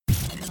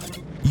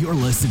You're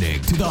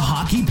listening to the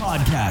Hockey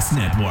Podcast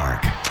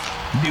Network.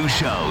 New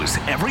shows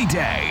every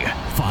day.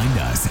 Find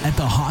us at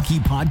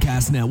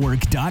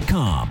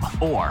thehockeypodcastnetwork.com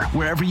or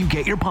wherever you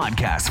get your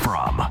podcasts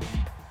from.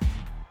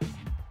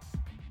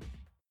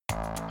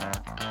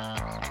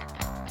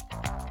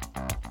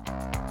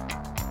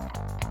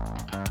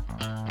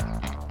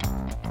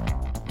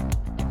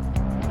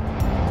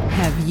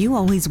 Have you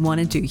always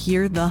wanted to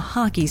hear the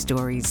hockey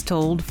stories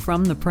told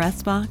from the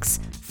press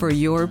box? For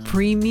your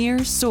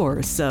premier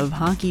source of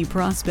hockey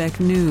prospect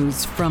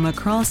news from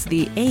across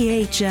the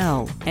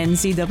AHL,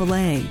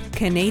 NCAA,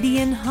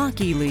 Canadian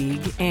Hockey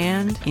League,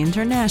 and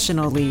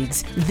international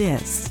leagues,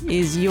 this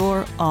is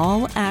your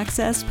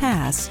all-access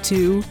pass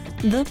to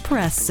The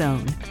Press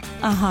Zone,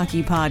 a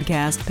hockey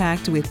podcast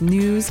packed with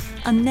news,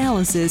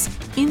 analysis,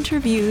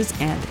 interviews,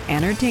 and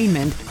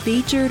entertainment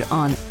featured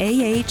on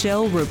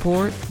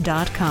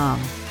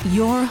AHLReport.com.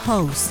 Your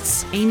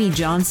hosts, Amy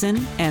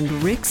Johnson and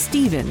Rick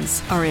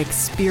Stevens, are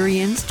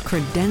experienced,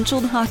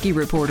 credentialed hockey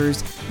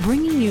reporters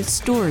bringing you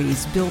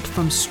stories built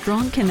from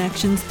strong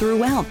connections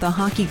throughout the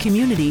hockey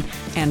community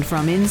and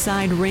from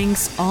inside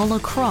rinks all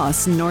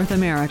across North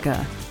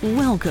America.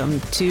 Welcome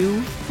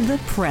to The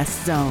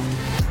Press Zone.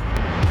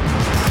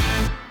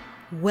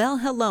 Well,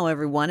 hello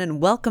everyone, and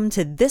welcome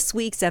to this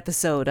week's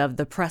episode of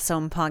the Press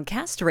Zone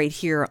podcast right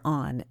here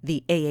on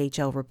the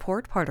AHL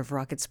Report, part of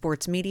Rocket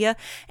Sports Media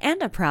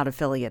and a proud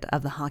affiliate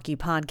of the Hockey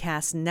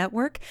Podcast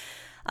Network.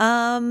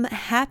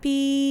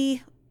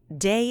 Happy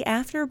day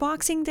after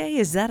Boxing Day.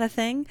 Is that a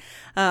thing?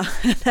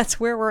 That's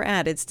where we're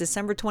at. It's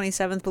December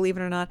 27th, believe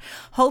it or not.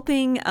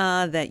 Hoping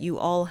that you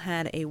all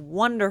had a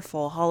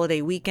wonderful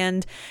holiday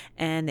weekend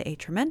and a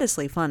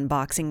tremendously fun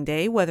Boxing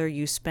Day, whether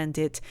you spent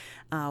it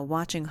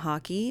watching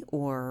hockey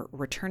or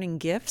returning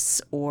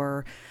gifts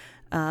or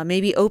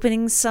maybe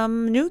opening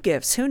some new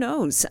gifts. Who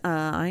knows?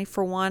 I,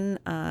 for one,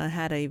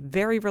 had a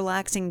very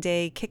relaxing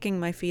day, kicking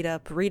my feet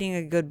up, reading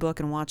a good book,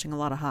 and watching a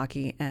lot of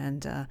hockey,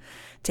 and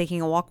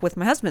taking a walk with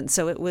my husband.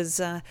 So it was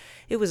a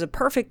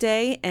perfect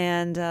day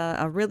and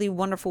a really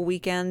wonderful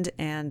weekend.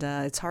 And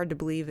it's hard to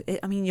believe.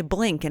 I mean, you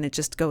blink and it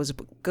just goes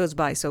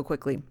by so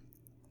quickly.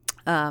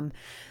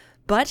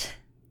 But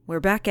we're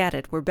back at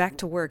it. We're back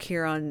to work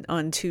here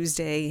on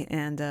Tuesday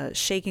and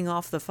shaking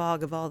off the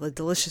fog of all the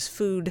delicious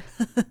food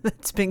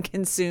that's been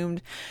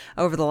consumed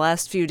over the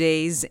last few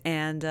days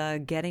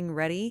and getting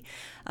ready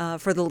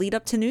for the lead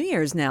up to New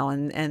Year's now.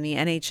 And the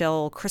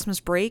NHL Christmas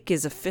break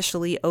is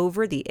officially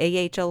over. The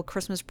AHL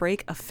Christmas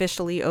break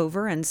officially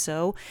over. And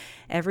so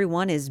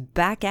everyone is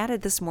back at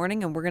it this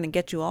morning, and we're going to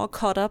get you all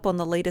caught up on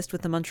the latest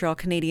with the Montreal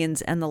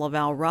Canadiens and the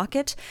Laval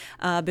Rocket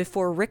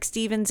before Rick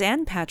Stevens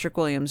and Patrick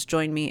Williams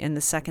join me in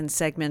the second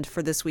segment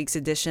for this week's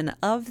edition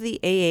of the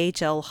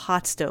AHL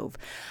Hot Stove.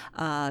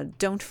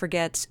 Don't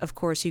forget, of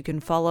course, you can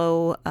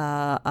follow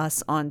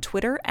us on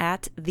Twitter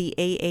at the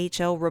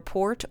AHL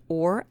Report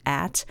or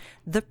at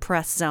the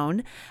Press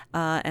Zone.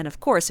 And of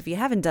course, if you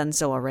haven't done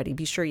so already,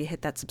 be sure you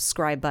hit that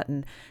subscribe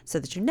button so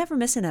that you never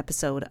miss an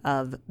episode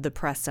of the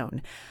Press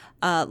Zone.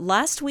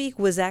 Last week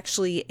was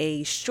actually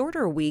a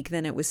shorter week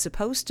than it was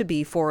supposed to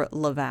be for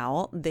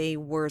Laval. They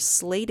were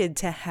slated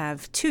to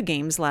have 2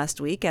 games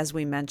last week, as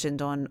we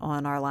mentioned on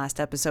our last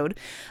episode.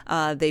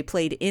 They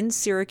played in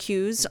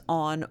Syracuse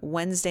on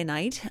Wednesday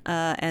night,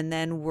 and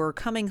then were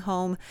coming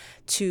home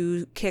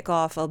to kick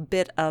off a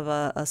bit of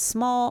a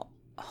small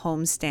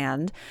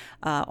homestand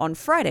on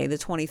Friday, the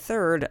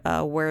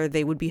 23rd, where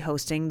they would be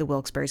hosting the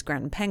Wilkes-Barre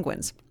Scranton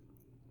Penguins.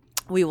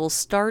 We will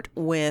start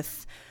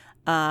with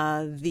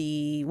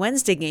the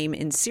Wednesday game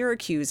in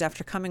Syracuse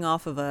after coming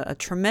off of a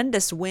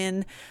tremendous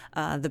win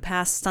the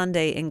past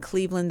Sunday in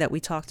Cleveland that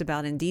we talked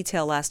about in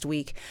detail last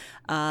week.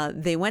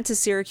 They went to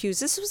Syracuse.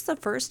 This was the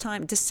first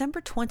time, December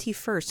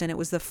 21st, and it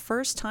was the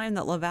first time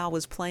that Laval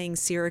was playing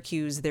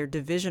Syracuse, their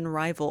division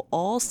rival,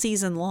 all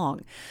season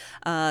long.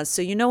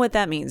 So you know what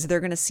that means. They're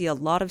going to see a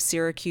lot of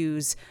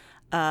Syracuse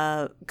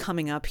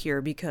coming up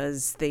here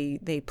because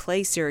they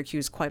play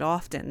Syracuse quite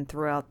often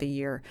throughout the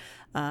year.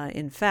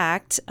 In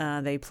fact,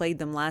 they played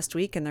them last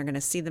week and they're going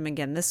to see them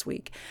again this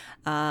week.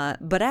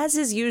 But as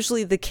is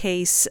usually the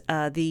case,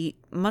 the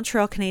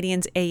Montreal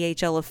Canadiens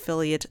AHL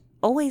affiliate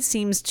always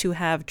seems to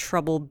have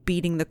trouble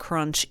beating the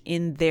crunch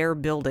in their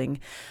building.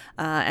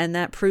 And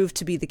that proved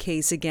to be the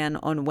case again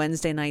on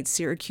Wednesday night.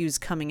 Syracuse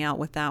coming out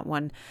with that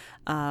one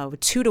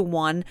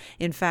 2-1.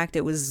 In fact,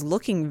 it was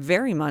looking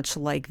very much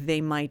like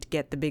they might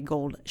get the big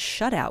gold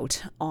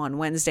shutout on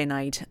Wednesday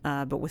night.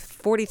 But with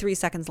 43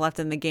 seconds left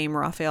in the game,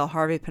 Raphael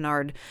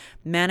Harvey-Pinard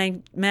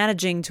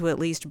managing to at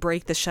least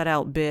break the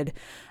shutout bid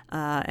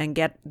and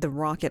get the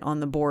Rocket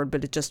on the board.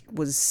 But it just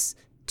was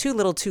too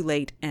little too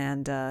late,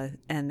 and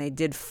they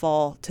did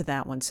fall to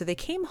that one. So they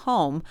came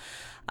home,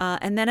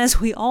 and then, as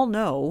we all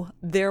know,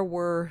 there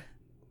were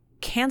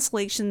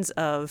cancellations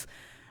of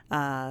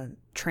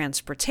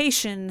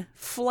transportation,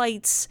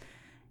 flights,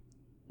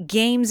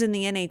 games in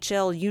the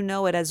NHL, you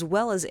know it, as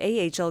well as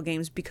AHL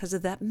games, because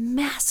of that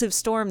massive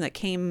storm that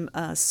came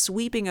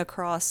sweeping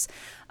across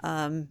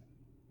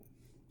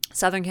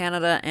Southern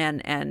Canada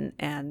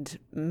and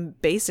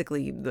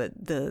basically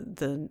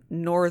the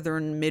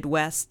northern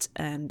Midwest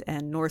and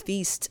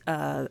Northeast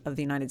of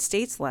the United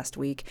States last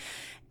week.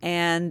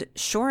 And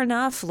sure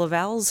enough,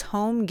 Laval's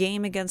home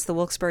game against the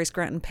Wilkes-Barre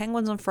Scranton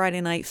Penguins on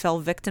Friday night fell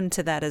victim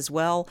to that as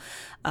well,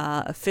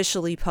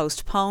 officially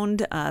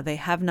postponed. They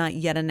have not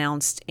yet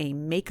announced a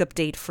makeup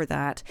date for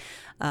that.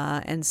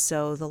 And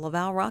so the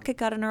Laval Rocket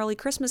got an early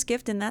Christmas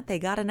gift in that they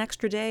got an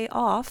extra day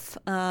off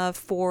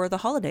for the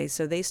holidays.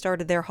 So they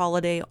started their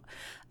holiday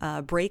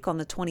break on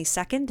the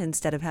 22nd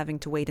instead of having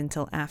to wait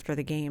until after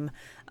the game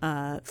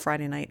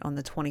Friday night on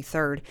the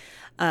 23rd.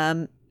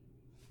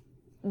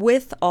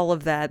 With all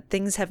of that,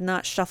 things have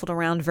not shuffled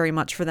around very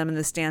much for them in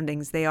the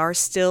standings. They are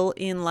still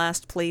in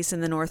last place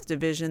in the North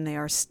Division. They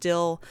are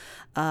still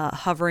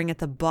hovering at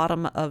the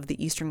bottom of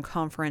the Eastern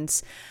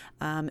Conference.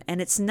 And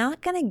it's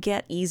not going to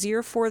get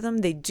easier for them.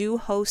 They do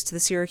host the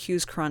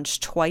Syracuse Crunch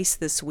twice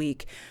this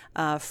week.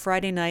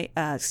 Wednesday night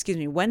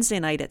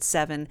at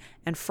 7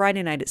 and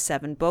Friday night at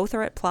 7. Both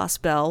are at Place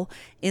Belle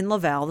in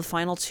Laval, the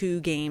final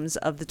two games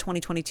of the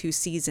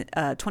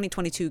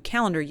 2022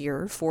 calendar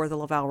year for the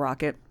Laval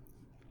Rocket.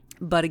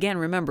 But again,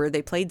 remember,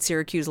 they played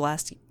Syracuse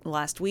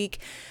last week,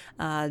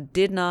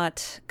 did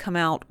not come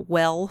out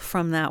well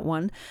from that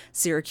one.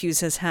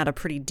 Syracuse has had a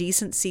pretty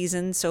decent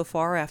season so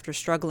far after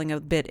struggling a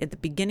bit at the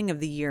beginning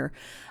of the year.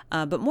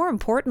 But more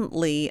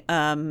importantly,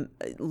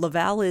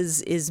 Laval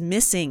is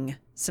missing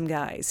some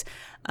guys.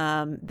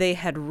 They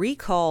had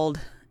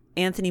recalled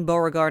Anthony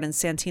Beauregard and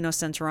Santino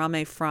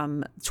Santarame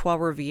from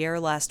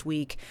Trois-Rivières last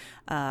week,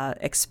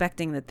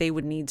 expecting that they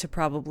would need to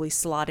probably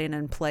slot in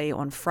and play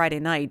on Friday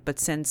night. But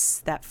since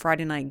that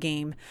Friday night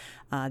game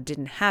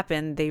didn't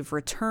happen, they've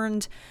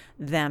returned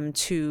them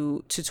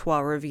to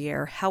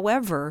Trois-Rivières.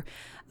 However,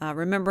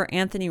 remember,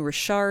 Anthony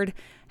Richard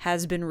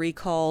has been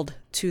recalled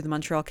to the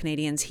Montreal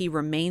Canadiens. He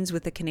remains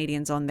with the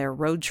Canadiens on their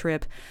road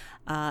trip.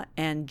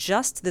 And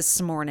just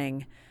this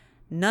morning,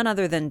 none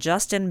other than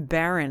Justin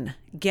Barron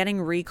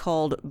getting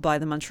recalled by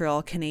the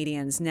Montreal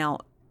Canadiens. Now,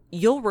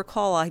 you'll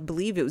recall, I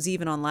believe it was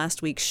even on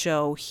last week's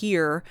show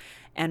here,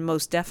 and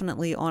most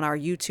definitely on our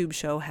YouTube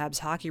show,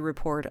 Habs Hockey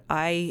Report,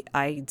 I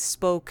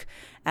spoke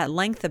at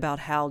length about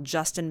how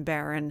Justin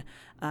Barron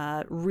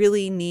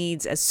really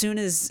needs, as soon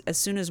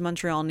as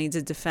Montreal needs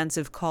a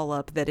defensive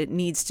call-up, that it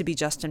needs to be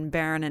Justin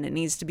Barron, and it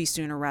needs to be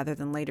sooner rather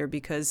than later,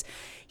 because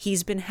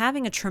he's been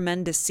having a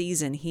tremendous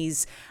season.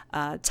 He's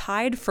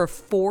tied for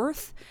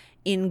fourth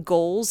in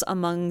goals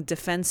among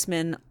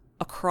defensemen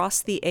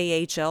across the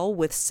AHL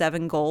with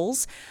 7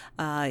 goals.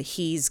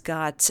 He's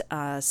got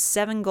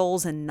 7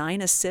 goals and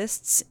 9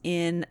 assists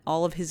in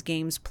all of his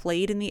games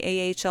played in the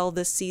AHL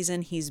this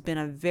season. He's been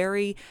a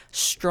very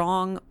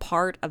strong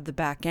part of the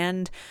back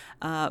end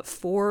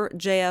for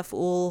JF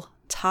Uhl,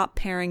 top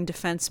pairing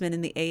defenseman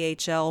in the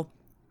AHL.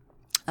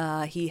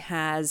 He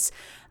has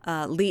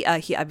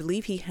I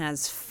believe he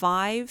has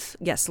 5,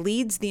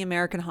 leads the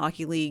American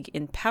Hockey League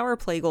in power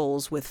play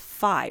goals with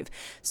 5.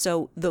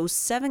 So those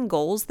 7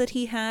 goals that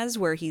he has,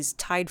 where he's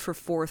tied for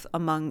 4th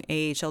among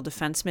AHL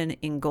defensemen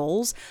in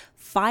goals,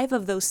 5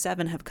 of those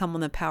 7 have come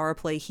on the power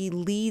play. He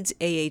leads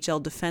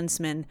AHL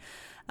defensemen.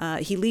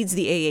 He leads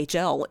the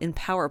AHL in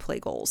power play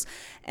goals.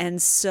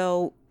 And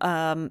so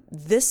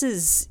this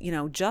is,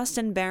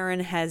 Justin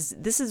Barron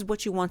this is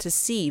what you want to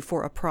see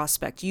for a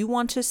prospect. You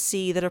want to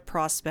see that a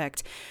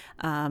prospect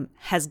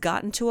has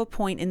gotten to a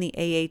point in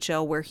the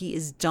AHL where he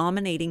is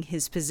dominating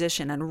his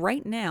position. And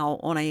right now,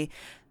 on a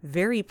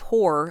very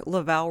poor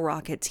Laval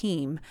Rocket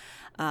team,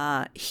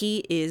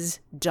 he is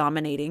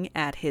dominating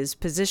at his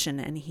position,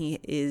 and he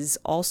is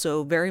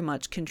also very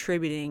much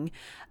contributing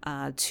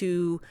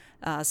to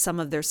some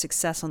of their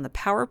success on the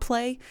power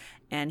play,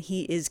 and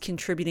he is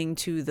contributing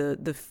to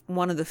the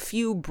one of the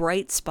few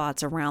bright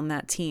spots around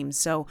that team.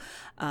 So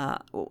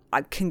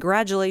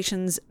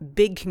congratulations,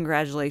 big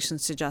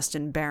congratulations to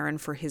Justin Barron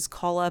for his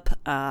call-up.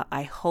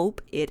 I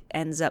hope it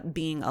ends up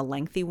being a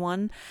lengthy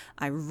one.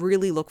 I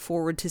really look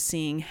forward to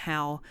seeing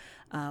how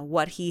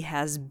what he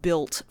has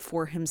built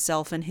for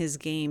himself and his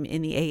game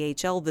in the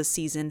AHL this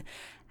season,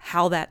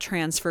 how that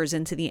transfers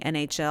into the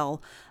NHL.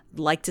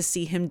 Like to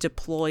see him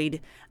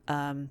deployed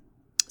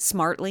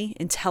smartly,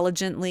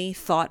 intelligently,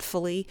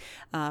 thoughtfully,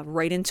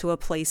 right into a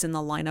place in the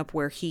lineup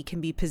where he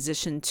can be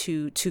positioned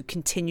to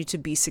continue to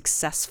be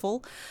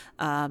successful,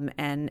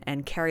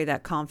 and carry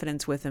that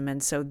confidence with him.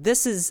 And so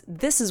this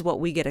is what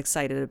we get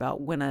excited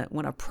about when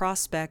a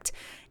prospect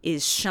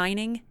is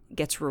shining,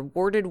 gets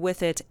rewarded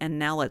with it, and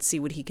now let's see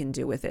what he can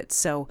do with it.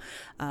 So,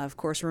 of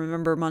course,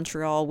 remember,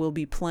 Montreal will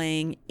be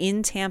playing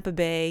in Tampa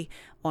Bay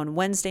on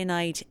Wednesday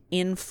night,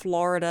 in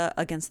Florida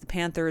against the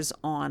Panthers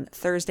on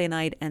Thursday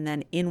night, and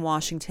then in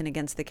Washington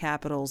against the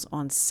Capitals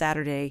on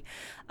Saturday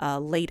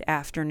late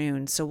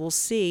afternoon. So we'll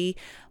see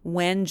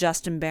when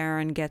Justin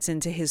Barron gets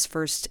into his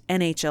first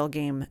NHL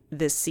game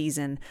this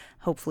season,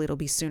 hopefully it'll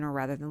be sooner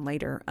rather than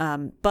later.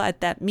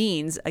 But that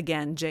means,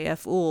 again,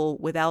 JF Uhl,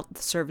 without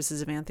the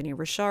services of Anthony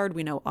Richard,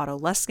 we know Otto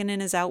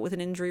Leskinen is out with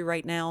an injury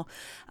right now.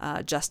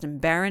 Justin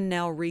Barron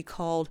now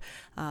recalled.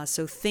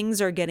 So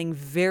things are getting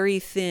very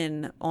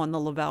thin on the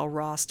Laval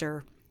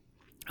roster,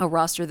 a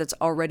roster that's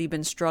already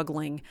been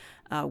struggling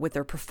with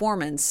their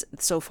performance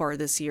so far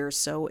this year.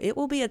 So it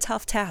will be a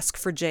tough task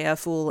for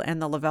JF Uhl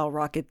and the Laval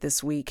Rocket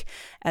this week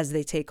as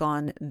they take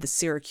on the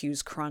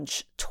Syracuse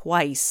Crunch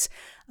twice,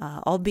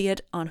 albeit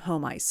on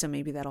home ice. So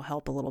maybe that'll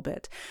help a little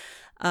bit.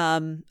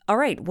 All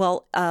right.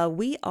 Well,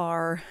 we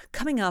are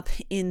coming up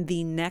in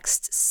the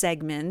next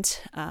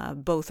segment.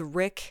 Both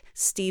Rick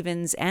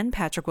Stevens and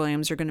Patrick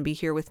Williams are going to be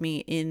here with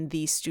me in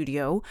the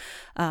studio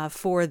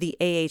for the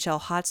AHL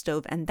Hot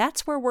Stove. And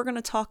that's where we're going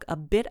to talk a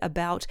bit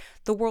about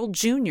the World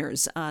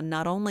Juniors,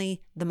 not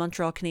only the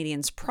Montreal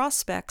Canadiens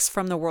prospects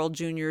from the World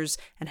Juniors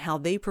and how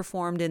they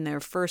performed in their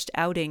first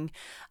outing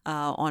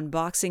on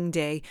Boxing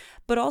Day,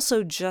 but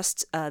also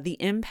just the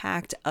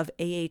impact of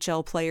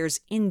AHL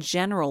players in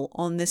general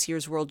on this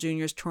year's World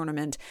Juniors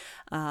tournament.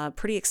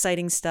 Pretty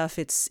exciting stuff.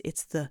 It's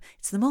the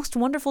most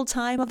wonderful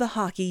time of the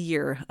hockey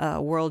year,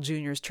 World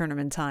Juniors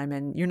tournament time,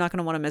 and you're not going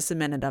to want to miss a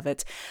minute of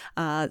it.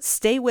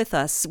 Stay with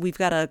us. We've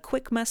got a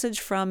quick message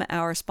from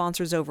our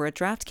sponsors over at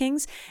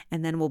DraftKings,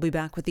 and then we'll be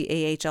back with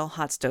the AHL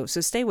Hot Stove. So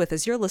stay with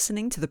us. You're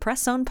listening to the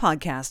Press Zone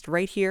podcast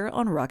right here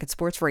on Rocket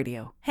Sports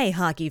Radio. Hey,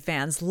 hockey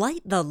fans,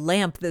 light the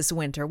lamp this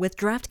winter with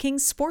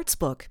DraftKings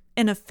Sportsbook,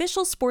 an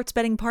official sports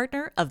betting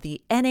partner of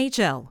the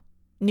NHL.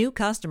 New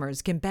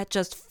customers can bet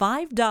just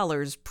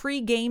 $5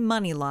 pre-game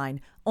money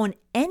line on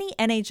any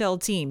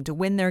NHL team to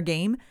win their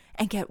game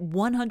and get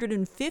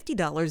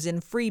 $150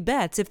 in free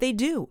bets if they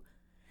do.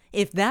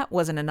 If that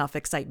wasn't enough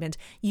excitement,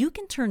 you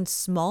can turn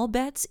small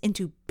bets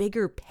into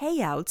bigger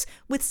payouts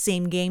with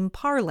same-game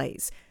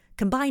parlays.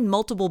 Combine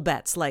multiple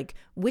bets like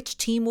which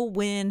team will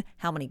win,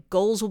 how many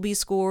goals will be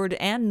scored,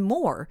 and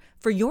more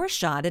for your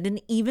shot at an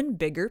even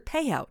bigger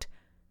payout.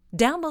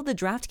 Download the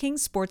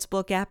DraftKings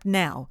Sportsbook app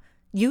now.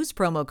 Use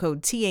promo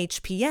code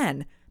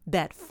THPN,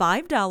 bet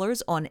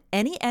 $5 on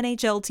any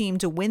NHL team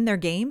to win their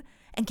game,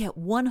 and get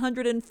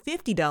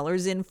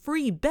 $150 in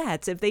free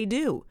bets if they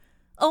do.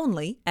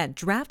 Only at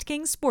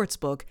DraftKings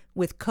Sportsbook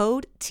with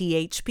code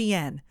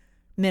THPN.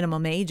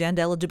 Minimum age and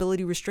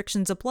eligibility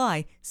restrictions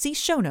apply. See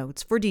show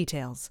notes for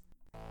details.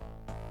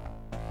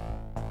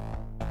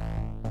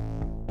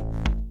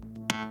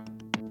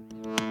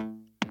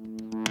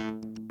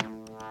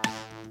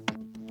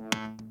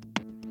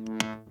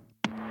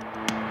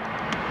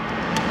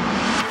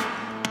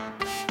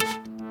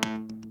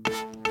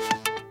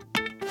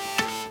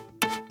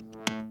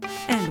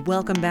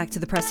 Welcome back to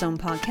the Press Zone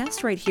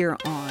podcast right here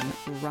on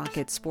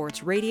Rocket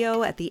Sports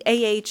Radio at the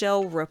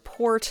AHL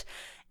Report,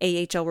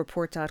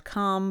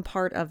 ahlreport.com,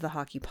 part of the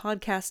Hockey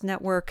Podcast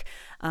Network.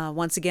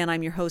 Once again,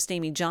 I'm your host,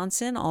 Amy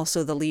Johnson,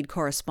 also the lead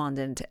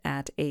correspondent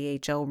at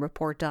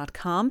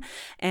ahlreport.com.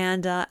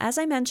 And as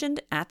I mentioned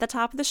at the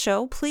top of the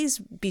show, please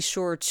be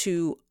sure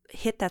to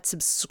hit that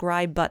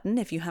subscribe button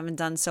if you haven't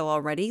done so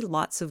already.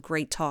 Lots of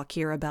great talk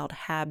here about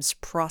Habs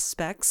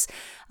prospects,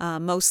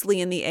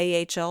 mostly in the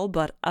AHL,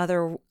 but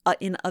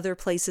in other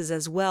places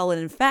as well. And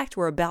in fact,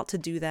 we're about to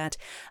do that,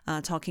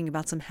 talking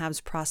about some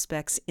Habs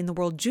prospects in the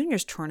World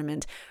Juniors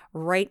tournament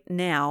right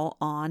now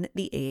on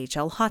the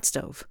AHL Hot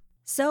Stove.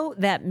 So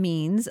that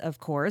means, of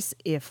course,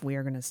 if we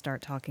are going to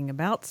start talking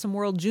about some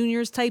World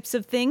Juniors types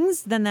of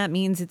things, then that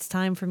means it's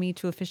time for me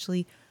to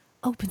officially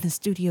open the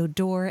studio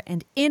door,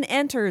 and in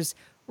enters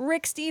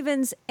Rick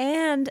Stevens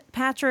and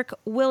Patrick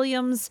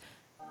Williams.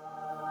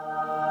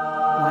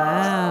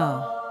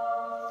 Wow.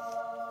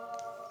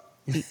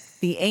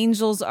 The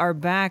Angels are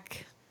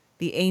back.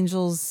 The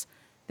Angels,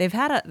 they're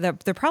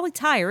probably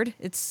tired.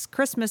 It's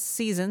Christmas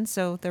season,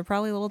 so they're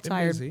probably a little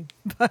tired. Busy.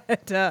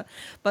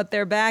 But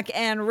they're back,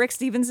 and Rick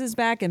Stevens is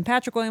back, and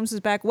Patrick Williams is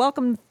back.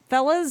 Welcome,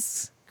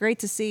 fellas. Great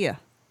to see you.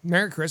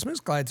 Merry Christmas.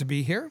 Glad to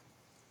be here.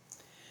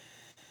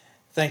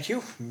 Thank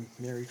you.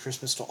 Merry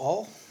Christmas to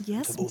all.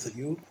 Yes. To both of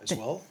you as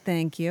well.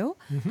 Thank you.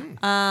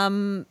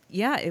 Mm-hmm.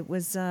 Yeah, it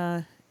was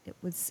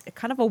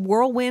kind of a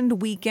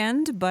whirlwind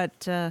weekend,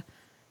 but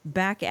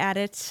back at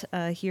it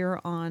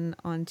here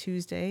on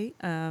Tuesday.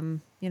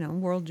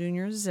 World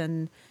Juniors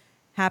and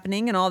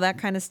happening and all that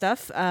kind of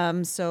stuff.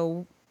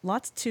 So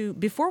lots to,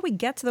 before we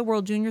get to the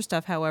World Junior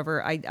stuff,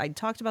 however, I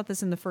talked about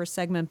this in the first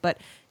segment, but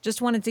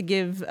just wanted to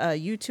give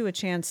you two a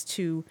chance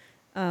to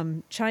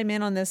chime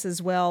in on this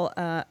as well.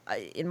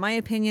 In my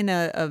opinion,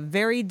 a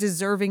very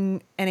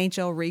deserving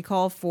NHL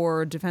recall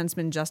for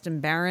defenseman Justin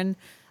Barron,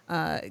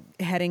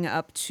 heading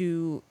up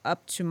to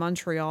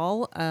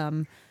Montreal,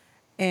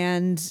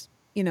 and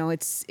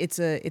it's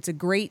a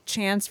great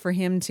chance for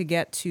him to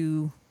get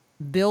to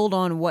build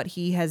on what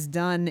he has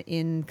done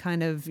in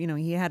kind of,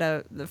 he had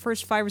the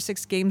first 5 or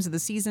 6 games of the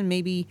season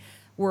maybe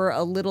were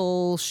a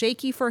little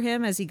shaky for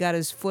him as he got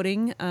his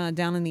footing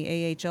down in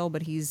the AHL,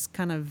 but he's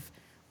kind of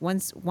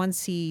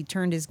once he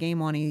turned his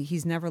game on,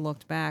 he's never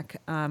looked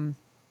back.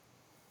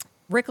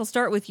 Rick, I'll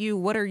start with you.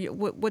 What are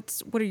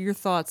your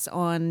thoughts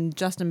on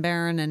Justin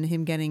Barron and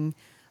him getting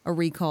a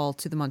recall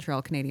to the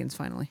Montreal Canadiens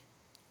finally?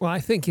 Well, I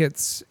think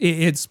it's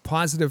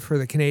positive for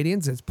the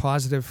Canadians. It's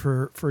positive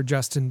for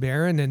Justin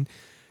Barron, and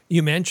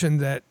you mentioned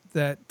that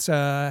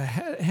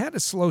had a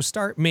slow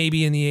start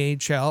maybe in the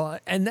AHL,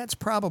 and that's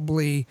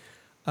probably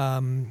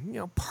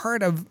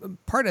part of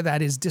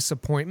that is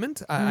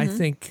disappointment. I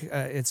think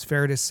it's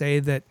fair to say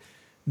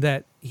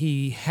that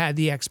he had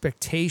the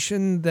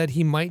expectation that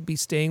he might be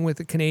staying with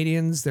the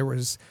Canadiens.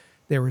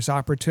 There was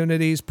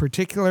opportunities,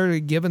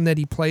 particularly given that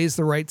he plays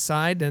the right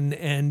side,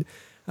 and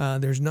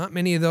there's not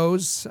many of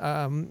those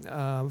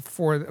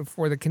for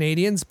the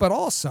Canadiens, but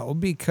also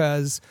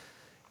because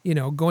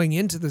going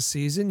into the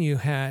season you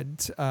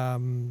had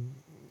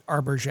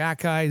Arbor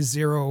Xhekaj,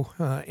 0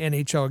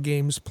 NHL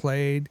games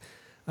played,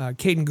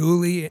 Caden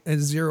Gooley,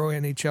 0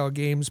 NHL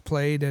games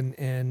played,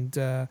 and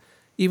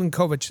even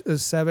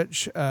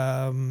Kovacevic,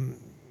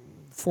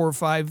 4 or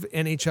 5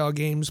 NHL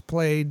games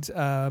played.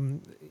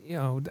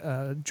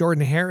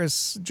 Jordan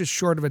Harris just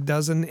short of a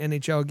dozen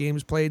NHL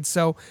games played.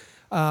 So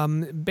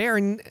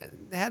Barron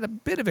had a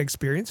bit of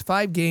experience,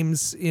 5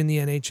 games in the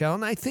NHL,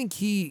 and I think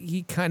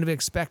he kind of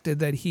expected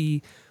that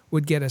he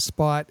would get a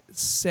spot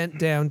sent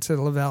down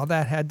to Laval.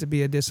 That had to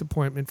be a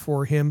disappointment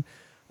for him.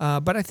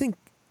 But I think,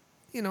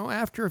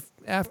 after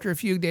a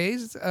few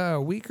days, a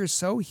week or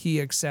so, he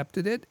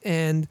accepted it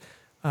and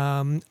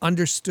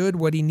understood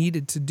what he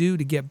needed to do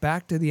to get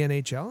back to the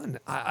NHL. And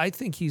I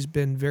think he's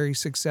been very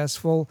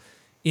successful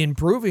in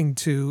proving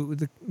to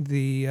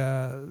the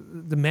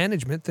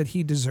management that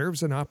he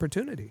deserves an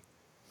opportunity.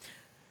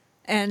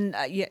 And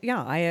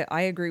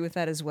I agree with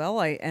that as well.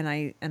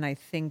 I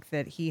think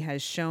that he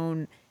has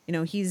shown,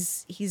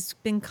 he's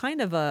been kind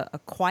of a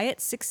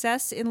quiet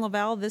success in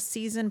Laval this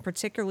season,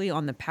 particularly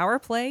on the power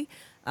play.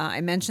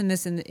 I mentioned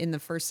this in the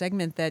first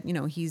segment that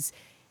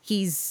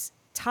he's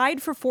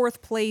tied for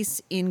 4th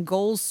place in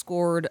goals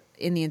scored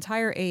in the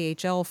entire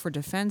AHL for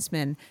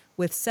defensemen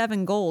with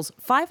 7 goals.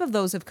 5 of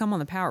those have come on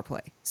the power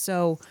play.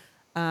 So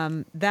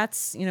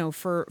that's,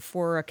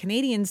 for a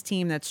Canadiens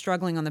team that's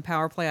struggling on the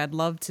power play, I'd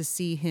love to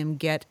see him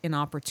get an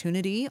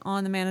opportunity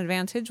on the man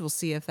advantage. We'll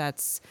see if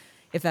that's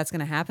going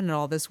to happen at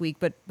all this week.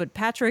 But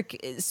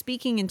Patrick,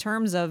 speaking in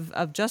terms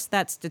of just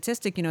that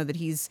statistic, that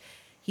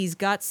he's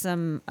got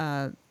some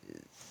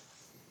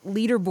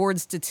leaderboard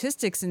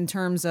statistics in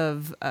terms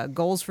of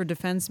goals for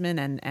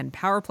defensemen and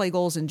power play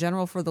goals in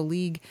general for the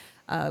league.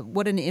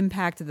 What an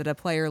impact that a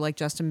player like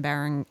Justin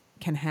Barron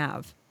can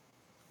have.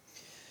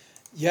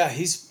 Yeah,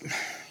 he's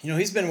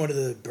been one of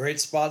the bright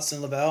spots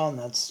in Laval, and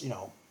that's,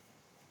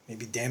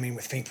 maybe damning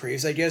with faint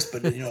praise, I guess,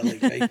 but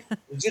I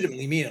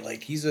legitimately mean it.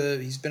 Like he's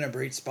been a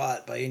bright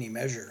spot by any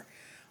measure.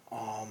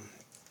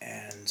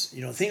 And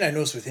the thing I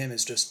noticed with him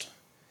is just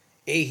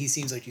he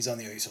seems like he's on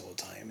the ice all the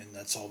time, and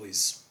that's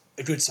always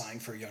a good sign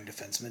for a young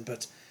defenseman.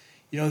 But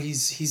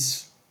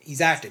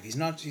he's active. He's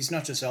not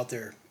just out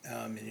there.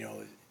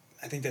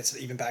 I think that's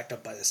even backed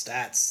up by the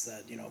stats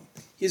that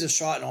he has a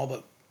shot in all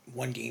but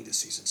 1 game this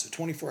season. So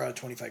 24 out of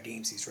 25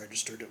 games he's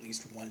registered at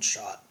least 1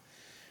 shot.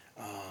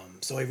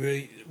 So I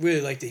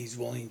really like that he's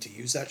willing to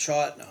use that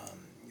shot.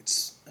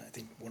 It's I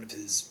think one of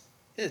his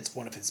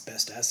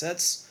best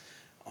assets.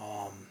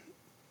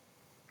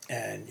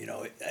 And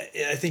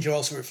I think it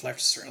also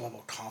reflects a certain level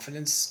of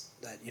confidence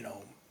that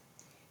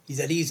he's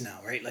at ease now,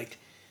 right? Like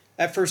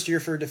that first year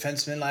for a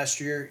defenseman last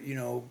year,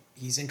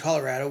 he's in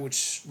Colorado,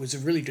 which was a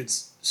really good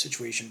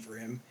situation for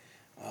him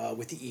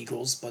with the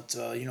Eagles. But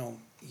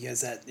he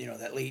has that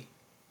that late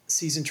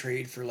season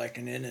trade for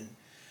Lehkonen, and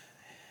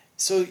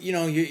so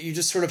you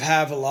just sort of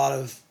have a lot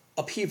of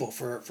upheaval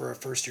for a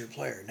first year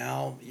player.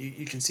 Now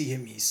you can see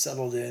him; he's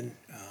settled in,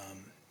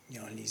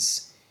 and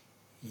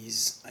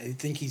I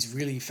think he's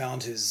really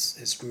found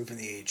his groove in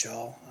the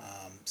AHL.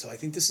 So I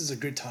think this is a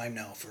good time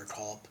now for a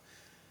call-up.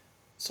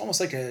 It's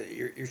almost like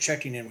you're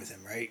checking in with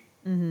him, right?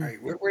 Mm-hmm. All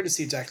right, where does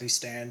he exactly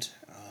stand?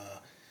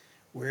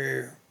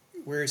 Where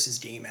is his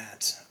game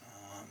at?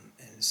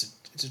 And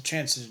it's a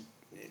chance to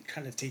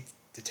kind of take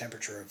the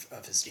temperature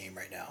of his game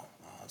right now.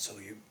 So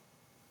you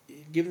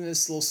give him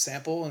this little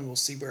sample, and we'll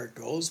see where it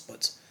goes.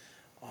 But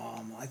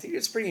I think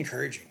it's pretty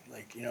encouraging.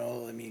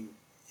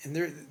 And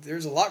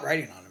there's a lot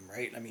riding on him,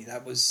 right? I mean,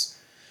 that was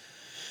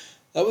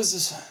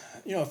this,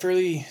 a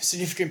fairly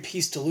significant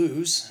piece to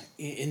lose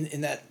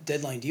in that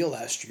deadline deal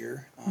last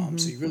year.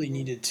 So you really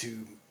needed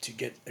to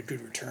get a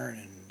good return,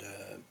 and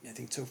I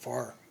think so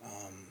far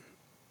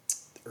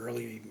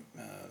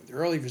the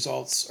early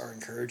results are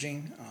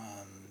encouraging.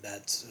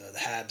 That the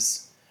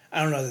Habs,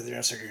 I don't know that they're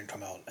necessarily going to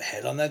come out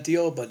ahead on that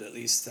deal, but at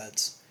least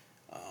that's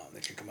they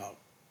can come out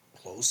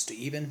close to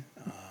even.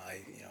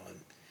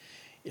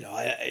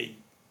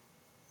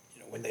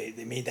 When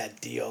they made that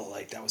deal,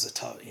 like that was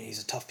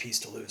he's a tough piece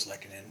to lose,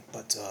 Lehkonen.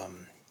 But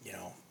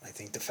I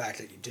think the fact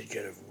that you did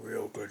get a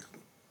real good,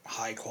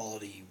 high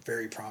quality,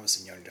 very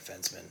promising young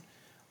defenseman,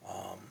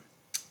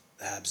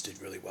 the Habs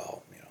did really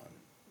well.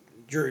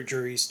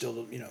 Jury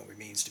still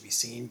remains to be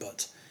seen,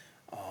 but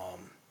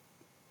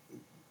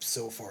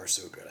so far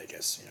so good, I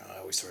guess. I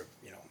always sort of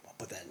I'll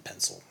put that in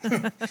pencil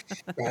rather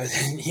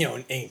than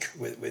in ink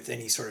with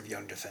any sort of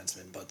young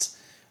defenseman. But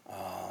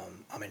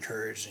I'm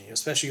encouraged, and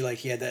especially like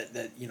he had that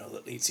that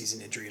late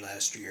season injury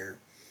last year,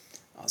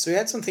 so he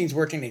had some things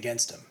working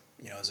against him,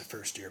 as a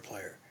first year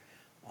player.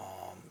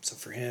 So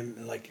for him,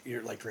 like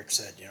Rick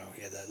said,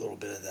 he had that little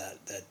bit of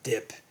that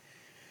dip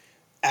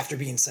after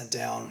being sent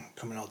down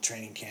coming out of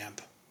training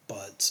camp.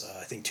 But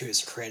I think to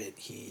his credit,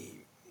 he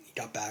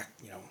got back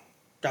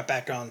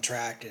on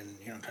track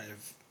and kind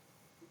of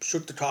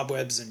shook the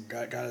cobwebs and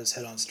got his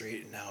head on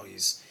straight, and now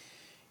he's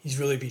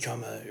really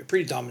become a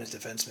pretty dominant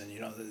defenseman.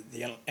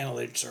 The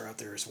analytics are out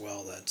there as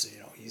well that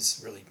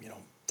he's really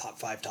top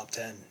 5, top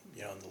 10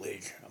 in the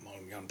league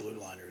among young blue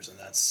liners, and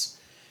that's,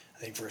 I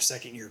think, for a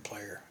second year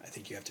player, I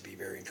think you have to be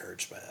very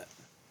encouraged by that.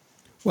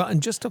 Well,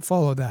 and just to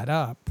follow that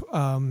up,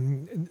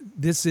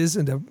 this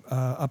isn't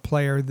a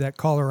player that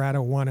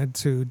Colorado wanted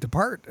to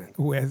depart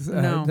with.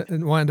 No.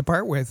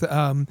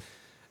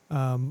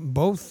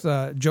 Both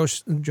Joe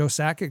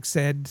Sakic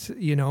said,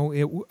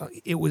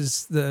 it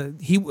was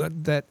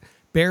that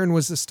Barron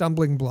was the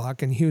stumbling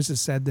block, and Hughes has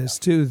said this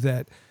too,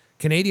 that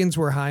Canadians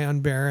were high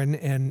on Barron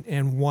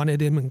and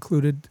wanted him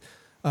included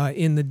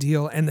in the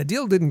deal, and the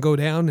deal didn't go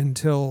down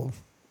until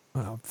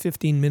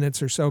 15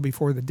 minutes or so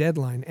before the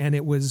deadline, and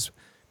it was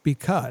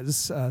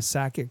because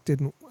Sakic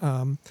didn't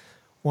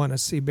want to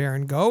see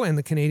Barron go, and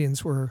the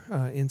Canadians were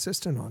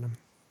insistent on him.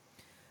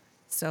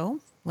 So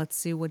let's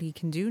see what he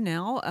can do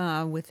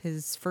now with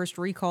his first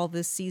recall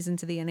this season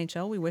to the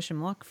NHL. We wish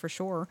him luck for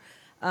sure.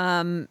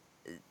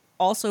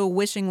 Also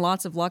wishing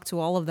lots of luck to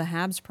all of the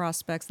Habs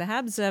prospects. The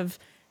Habs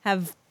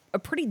have a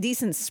pretty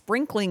decent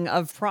sprinkling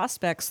of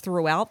prospects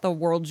throughout the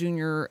World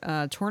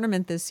Junior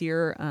tournament this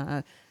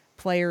year.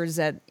 Players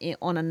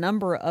on a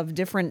number of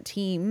different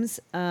teams.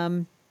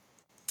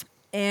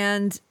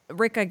 And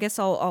Rick, I guess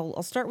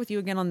I'll start with you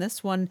again on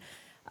this one.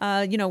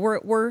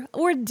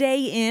 We're a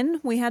day in.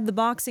 We had the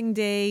Boxing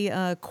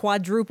Day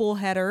quadruple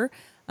header.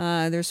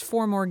 There's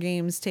 4 more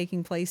games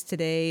taking place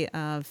today.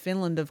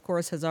 Finland, of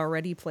course, has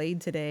already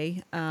played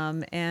today.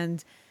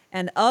 And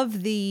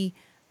of the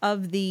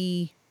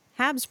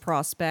Habs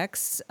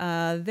prospects,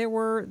 there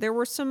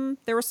were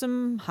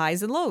some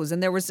highs and lows,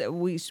 and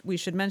we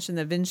should mention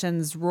that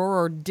Vincenz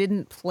Rohrer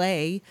didn't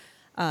play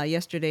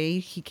yesterday.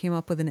 He came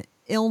up with an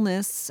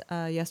illness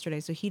yesterday,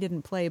 so he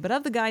didn't play. But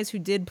of the guys who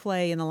did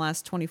play in the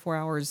last 24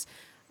 hours,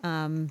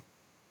 had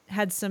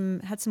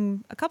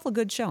a couple of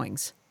good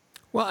showings.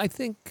 Well, I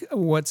think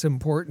what's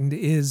important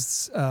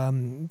is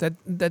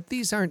that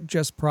these aren't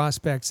just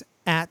prospects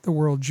at the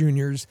World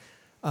Juniors.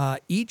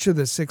 Each of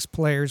the 6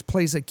 players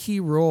plays a key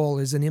role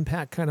as an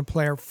impact kind of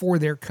player for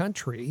their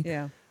country.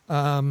 Yeah.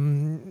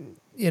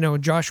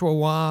 Joshua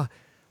Waugh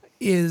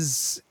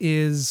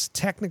is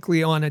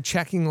technically on a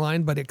checking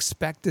line, but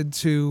expected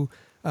to.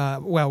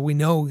 We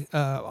know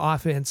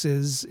offense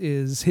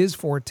is his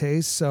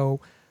forte, so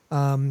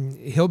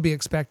he'll be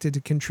expected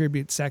to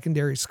contribute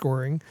secondary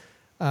scoring.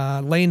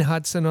 Lane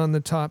Hudson on the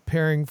top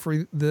pairing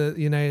for the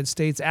United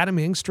States. Adam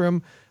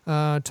Engstrom,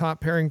 top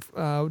pairing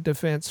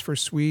defense for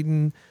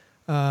Sweden.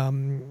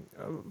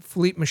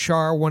 Philippe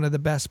Machar, one of the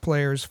best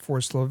players for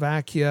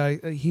Slovakia.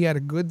 He had a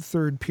good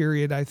third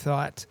period, I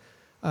thought.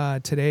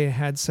 Today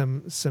had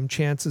some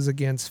chances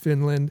against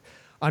Finland.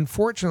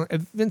 Unfortunately,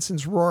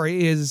 Vincenz Rohrer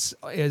is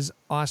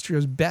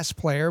Austria's best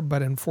player,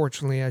 but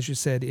unfortunately, as you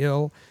said,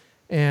 ill.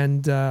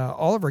 And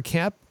Oliver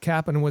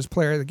Kapanen was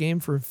player of the game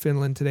for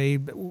Finland today.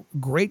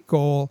 Great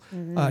goal,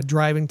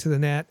 driving to the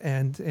net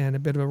and a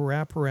bit of a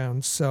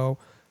wraparound. So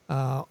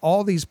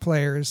all these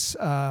players,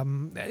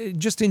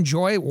 just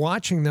enjoy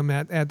watching them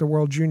at the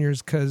World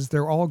Juniors because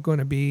they're all going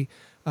to be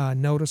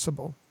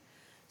noticeable.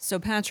 So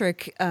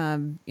Patrick,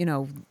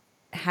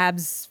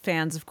 Habs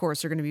fans, of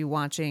course, are going to be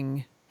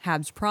watching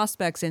Habs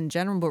prospects in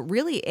general, but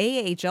really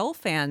AHL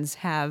fans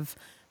have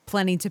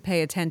plenty to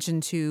pay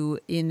attention to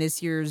in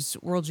this year's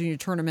World Junior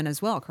Tournament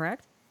as well,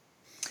 correct?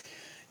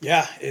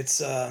 Yeah, it's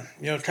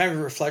kind of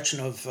a reflection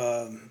of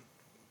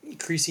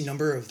increasing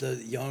number of the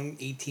young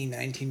 18,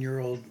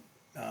 19-year-old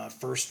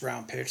first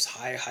round picks,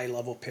 high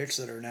level picks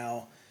that are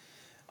now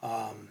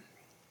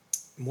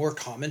more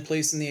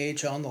commonplace in the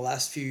AHL in the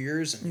last few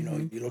years.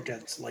 And you look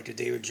at like a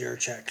David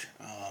Jiricek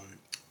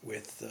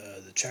with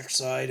the Czech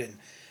side, and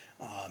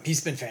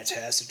he's been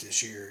fantastic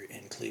this year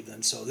in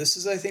Cleveland. So this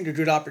is, I think, a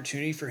good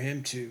opportunity for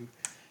him to,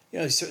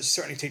 he's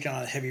starting to take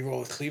on a heavy role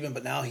with Cleveland,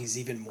 but now he's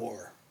even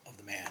more of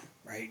the man,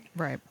 right?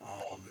 Right.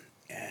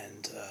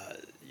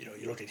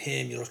 You look at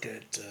him, you look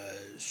at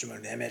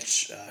Szymon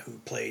Nemec, who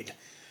played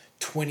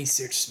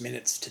 26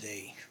 minutes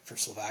today for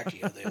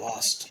Slovakia. They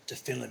lost to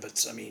Finland,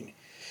 but I mean,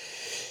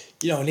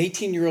 an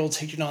 18-year-old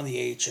taking on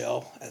the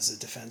AHL as a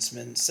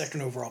defenseman,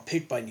 second overall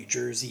pick by New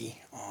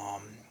Jersey,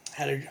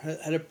 had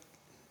a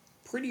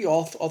pretty,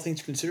 all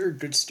things considered,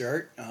 good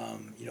start,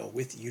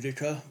 with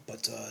Utica,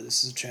 but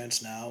this is a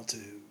chance now to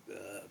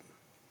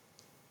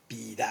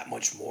be that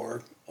much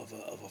more of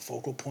a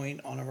focal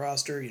point on a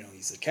roster.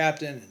 He's the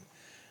captain and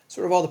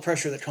sort of all the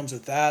pressure that comes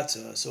with that.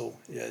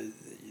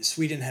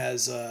 Sweden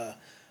has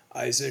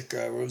Isaac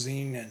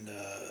Rosén and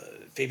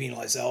Fabian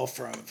Lysell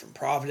from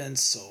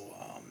Providence, so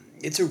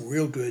it's a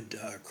real good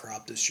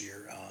crop this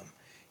year.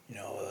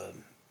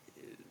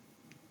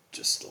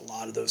 just a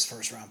lot of those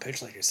first round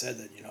picks, like I said,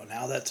 that,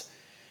 now that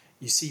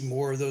you see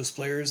more of those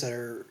players that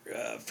are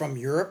from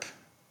Europe,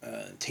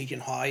 taken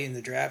high in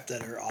the draft,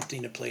 that are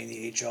opting to play in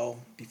the AHL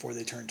before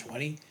they turn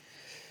 20.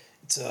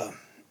 It's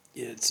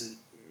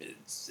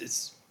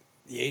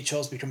the AHL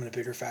is becoming a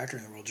bigger factor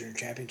in the World Junior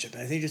Championship,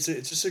 and I think it's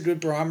just a good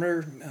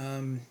barometer.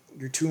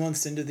 You're 2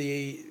 months into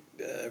the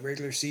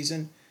regular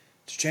season.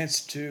 It's a chance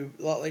to,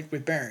 a lot like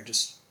with Barron,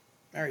 just,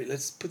 all right,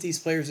 let's put these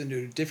players into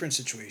a different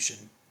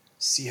situation,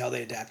 see how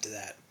they adapt to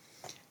that.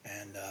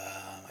 And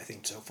I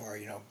think so far,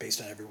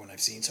 based on everyone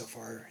I've seen so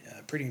far,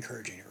 pretty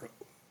encouraging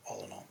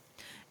all in all.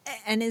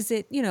 And is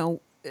it,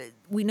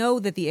 we know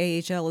that the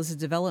AHL is a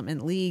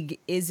development league.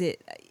 Is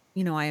it,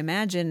 I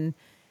imagine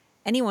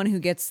anyone who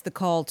gets the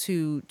call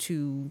to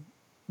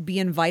be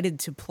invited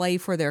to play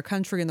for their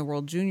country in the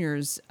World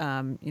Juniors,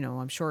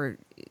 I'm sure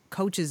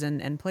coaches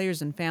and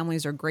players and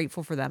families are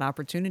grateful for that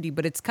opportunity,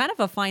 but it's kind of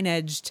a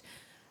fine-edged,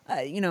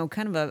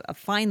 kind of a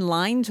fine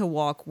line to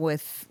walk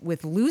with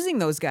losing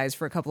those guys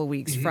for a couple of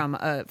weeks from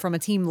a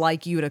team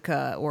like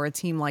Utica or a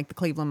team like the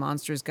Cleveland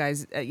Monsters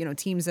guys,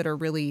 teams that are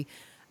really,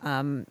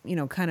 kind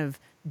of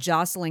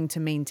jostling to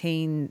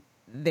maintain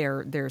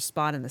their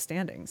spot in the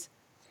standings.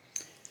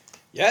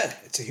 Yeah,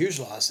 it's a huge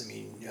loss. I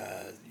mean,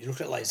 you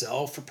look at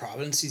Lysell for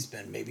Providence, he's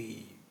been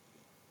maybe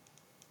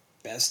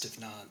best,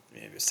 if not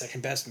maybe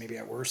second best, maybe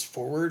at worst,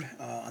 forward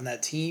on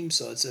that team.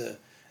 So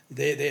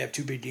they have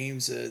 2 big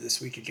games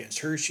this week against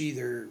Hershey.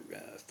 They're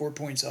 4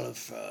 points out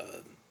of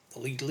the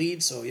league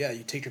lead. So, yeah,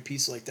 you take a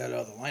piece like that out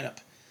of the lineup.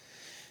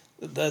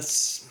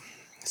 That's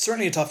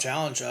certainly a tough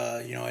challenge.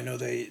 I know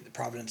the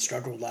Providence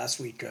struggled last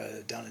week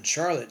down in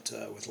Charlotte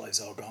with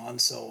Lysell gone.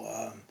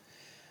 So,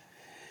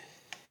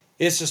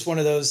 it's just one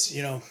of those,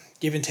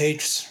 give and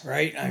takes,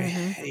 right? I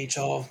mean,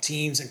 AHL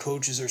teams and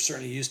coaches are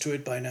certainly used to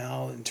it by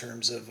now in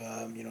terms of,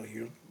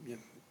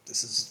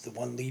 this is the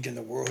one league in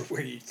the world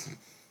where you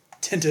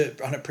tend to,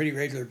 on a pretty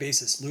regular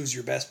basis, lose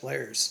your best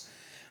players.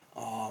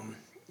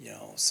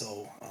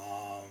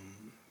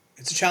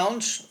 It's a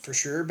challenge for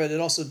sure, but it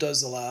also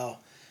does allow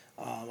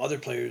other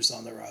players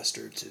on the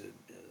roster to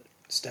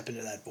step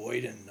into that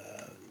void and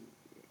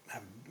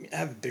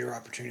have a bigger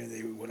opportunity than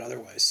they would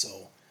otherwise.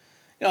 So,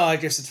 I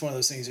guess it's one of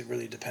those things that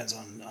really depends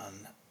on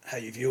how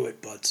you view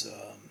it, but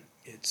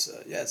it's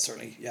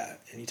certainly,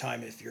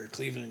 anytime if you're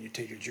Cleveland and you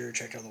take your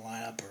Juracek out of the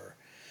lineup or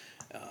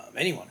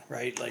anyone,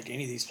 right? Like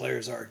any of these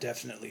players are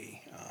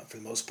definitely, for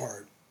the most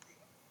part,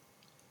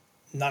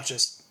 not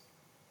just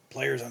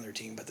players on their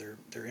team, but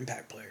they're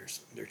impact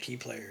players, they're key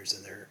players,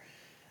 and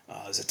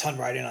there's a ton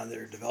riding on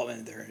their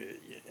development, their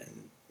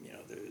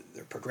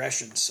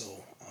progression.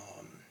 So,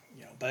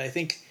 but I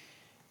think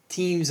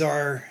teams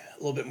are a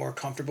little bit more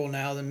comfortable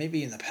now than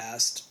maybe in the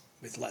past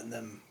with letting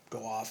them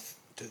go off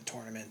to the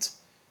tournament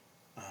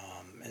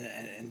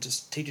and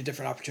just take a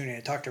different opportunity.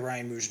 I talked to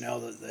Ryan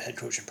Mougenel, the head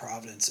coach in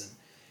Providence, and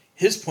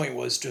his point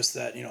was just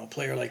that, a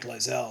player like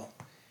Lysell,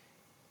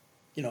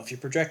 if you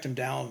project him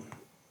down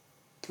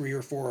 3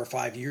 or 4 or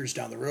 5 years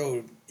down the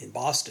road in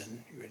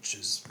Boston, which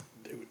is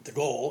the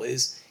goal,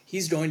 is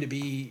he's going to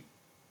be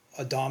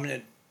a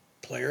dominant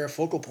player, a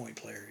focal point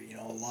player.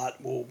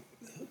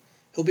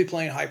 He'll be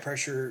playing high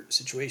pressure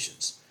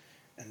situations.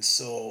 And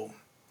so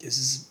this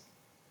is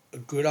a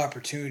good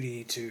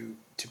opportunity to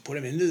put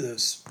him into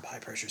those high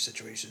pressure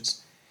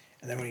situations.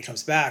 And then when he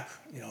comes back,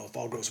 if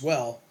all goes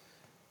well,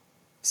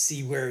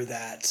 see where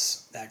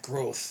that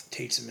growth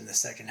takes him in the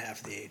second half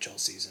of the AHL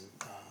season.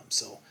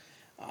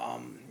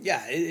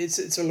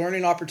 It's a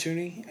learning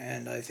opportunity,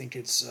 and I think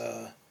it's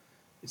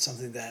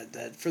something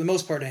that for the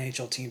most part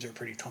NHL teams are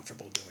pretty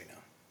comfortable doing now.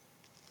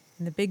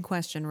 And the big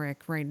question,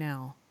 Rick, right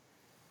now,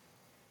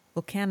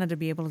 will Canada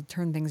be able to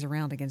turn things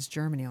around against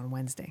Germany on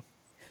Wednesday?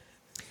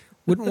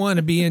 Wouldn't want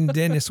to be in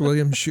Dennis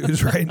Williams'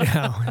 shoes right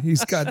now.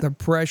 He's got the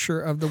pressure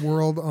of the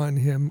world on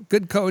him.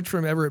 Good coach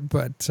from Everett,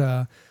 but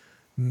the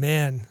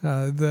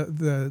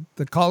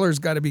collar's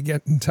got to be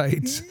getting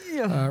tight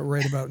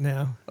right about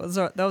now.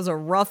 That was a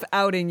rough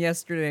outing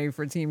yesterday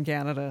for Team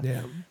Canada.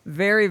 Yeah,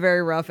 very,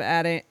 very rough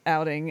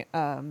outing.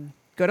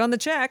 Good on the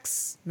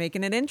checks,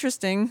 making it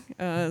interesting.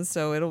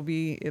 So it'll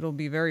be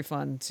very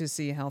fun to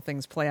see how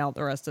things play out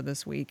the rest of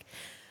this week.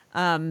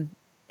 And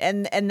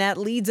that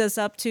leads us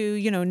up to,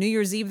 New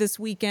Year's Eve this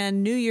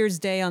weekend, New Year's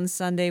Day on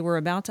Sunday. We're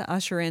about to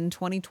usher in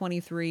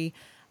 2023.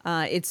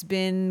 It's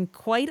been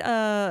quite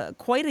a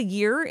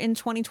year in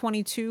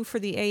 2022 for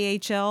the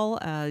AHL.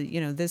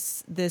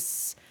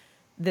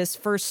 This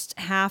first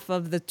half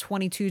of the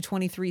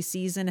 22-23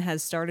 season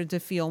has started to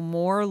feel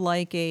more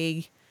like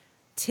a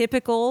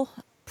typical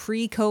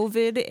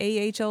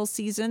pre-COVID AHL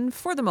season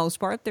for the most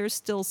part. There's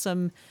still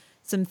some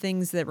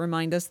things that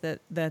remind us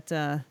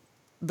that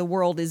the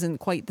world isn't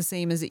quite the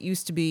same as it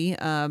used to be,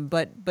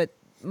 but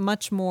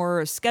much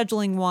more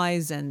scheduling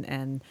wise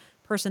and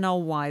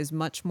personnel wise,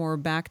 much more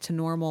back to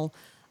normal.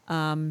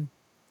 And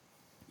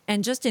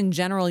just in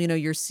general,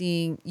 you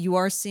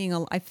are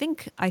seeing I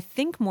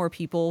think more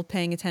people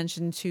paying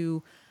attention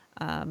to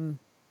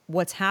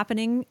what's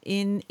happening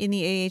in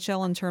the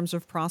AHL in terms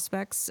of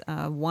prospects,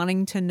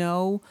 wanting to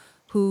know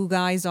who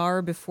guys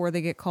are before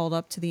they get called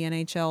up to the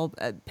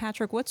NHL.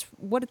 Patrick, what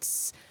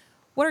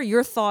are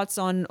your thoughts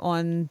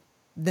on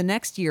the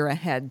next year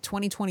ahead,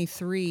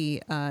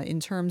 2023, in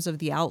terms of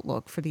the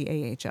outlook for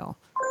the AHL?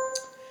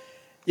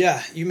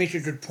 Yeah, you make a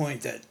good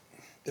point that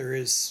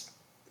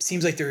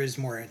seems like there is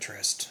more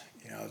interest,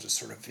 just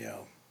sort of,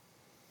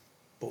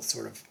 both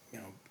sort of,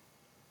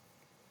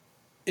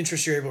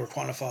 interest you're able to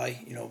quantify,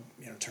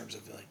 in terms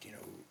of like,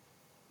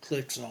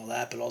 clicks and all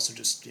that, but also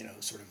just,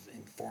 sort of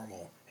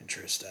informal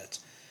interest that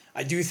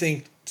I do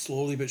think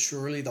slowly but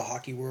surely the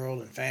hockey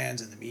world and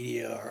fans and the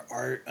media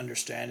are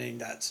understanding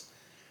that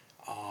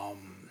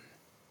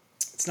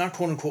it's not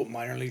quote unquote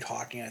minor league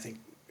hockey. I think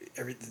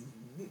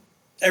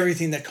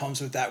everything that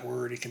comes with that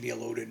word, it can be a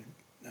loaded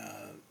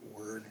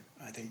word.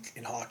 I think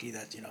in hockey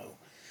that, in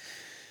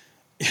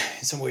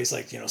some ways,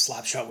 like,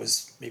 Slapshot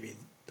was maybe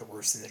the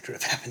worst thing that could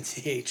have happened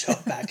to the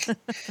AHL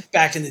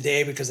back in the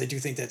day, because I do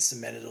think that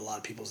cemented a lot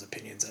of people's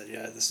opinions that,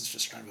 this is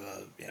just kind of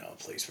a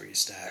place where you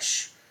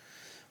stash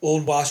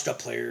old washed up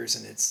players,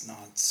 and it's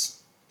not,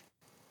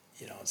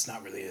 it's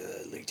not really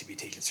a league to be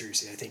taken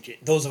seriously. I think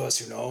those of us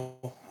who know,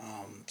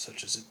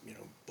 such as,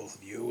 both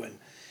of you, and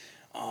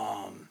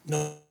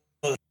know,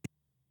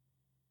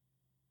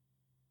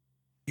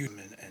 and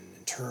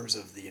in terms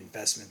of the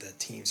investment that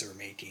teams are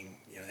making,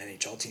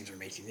 NHL teams are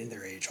making in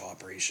their AHL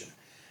operation.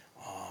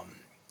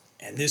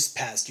 And this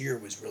past year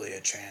was really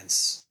a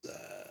chance,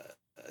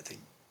 I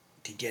think,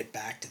 to get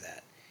back to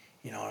that.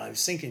 And I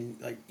was thinking,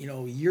 like,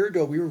 a year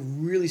ago, we were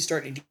really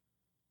starting to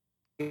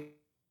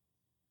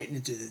get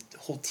into the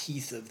whole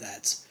teeth of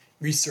that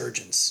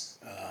resurgence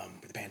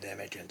with the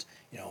pandemic. And,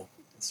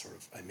 sort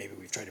of, maybe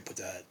we've tried to put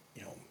that,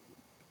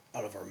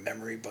 out of our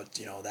memory, but,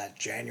 that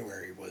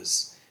January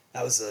was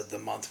the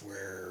month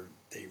where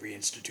they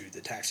reinstituted the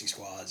taxi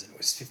squads, and it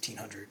was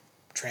 1,500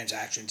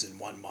 transactions in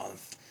 1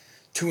 month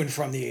to and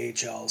from the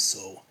AHL.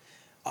 So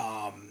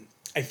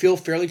I feel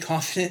fairly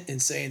confident in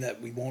saying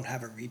that we won't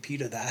have a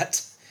repeat of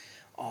that.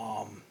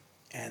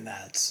 And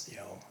that,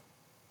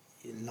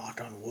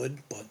 knock on wood,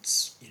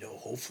 but,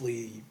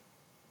 hopefully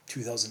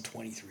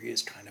 2023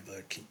 is kind of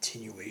a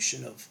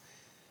continuation of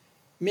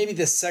maybe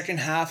the second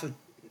half of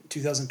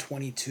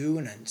 2022.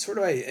 And then sort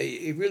of,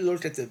 I really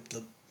looked at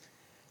the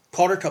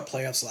Calder Cup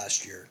playoffs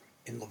last year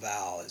in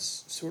Laval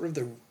as sort of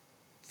the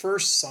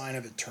first sign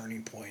of a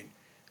turning point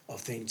of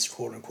things,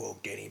 quote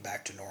unquote, getting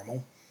back to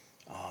normal.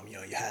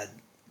 You had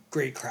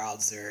great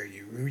crowds there.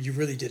 You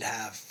really did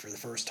have, for the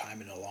first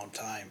time in a long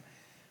time,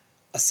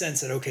 a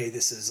sense that, okay,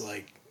 this is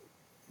like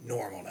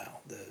normal now.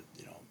 The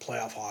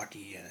playoff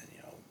hockey, and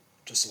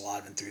just a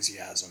lot of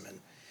enthusiasm. And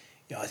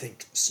I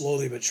think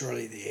slowly but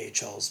surely the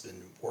AHL has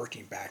been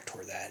working back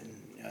toward that.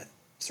 And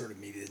sort of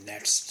maybe the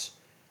next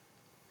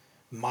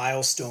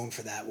milestone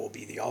for that will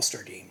be the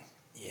All-Star game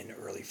in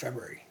early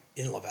February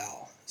in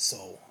Laval.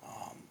 So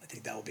I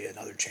think that will be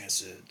another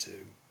chance to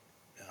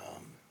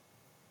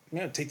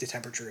take the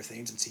temperature of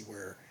things and see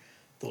where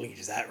the league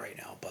is at right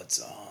now. But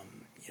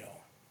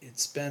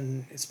it's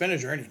been a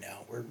journey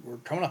now. We're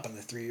coming up on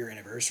the 3-year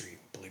anniversary,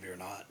 believe it or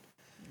not,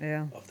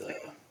 of the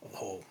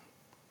whole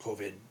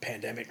COVID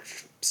pandemic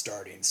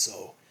starting.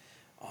 So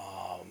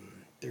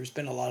there's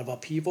been a lot of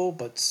upheaval,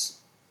 but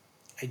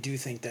I do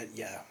think that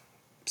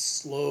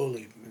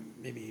slowly,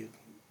 maybe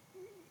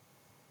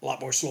a lot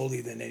more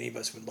slowly than any of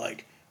us would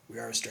like, we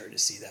are starting to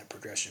see that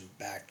progression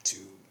back to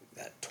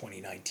that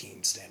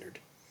 2019 standard.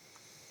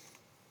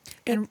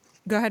 And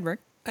go ahead,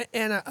 Rick.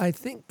 And I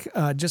think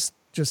just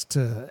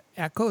to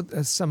echo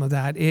some of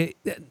that,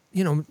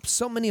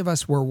 so many of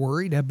us were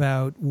worried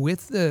about,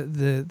 with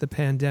the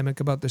pandemic,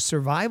 about the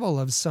survival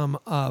of some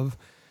of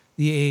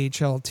the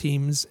AHL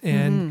teams.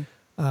 And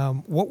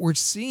what we're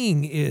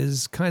seeing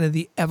is kind of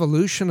the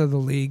evolution of the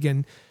league.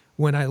 And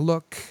when I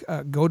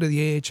go to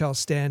the AHL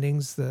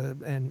standings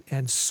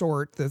and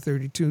sort the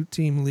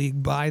 32-team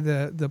league by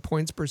the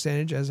points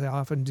percentage, as I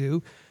often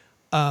do,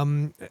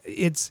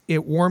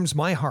 it warms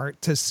my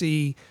heart to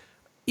see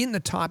in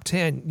the top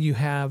 10, you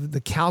have the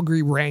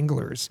Calgary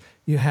Wranglers,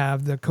 you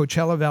have the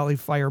Coachella Valley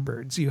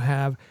Firebirds, you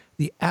have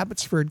the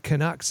Abbotsford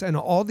Canucks, and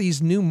all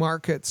these new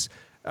markets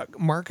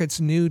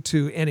new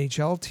to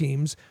NHL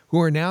teams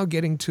who are now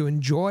getting to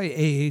enjoy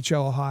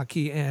AHL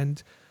hockey.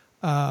 And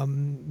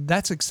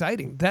that's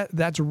exciting.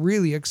 That's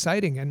really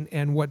exciting.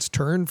 And what's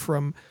turned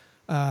from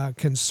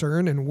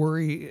concern and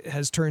worry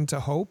has turned to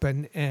hope,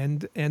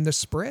 and the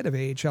spread of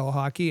AHL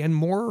hockey and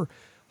more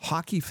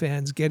hockey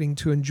fans getting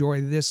to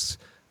enjoy this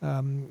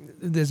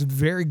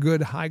very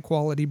good, high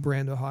quality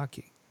brand of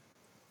hockey.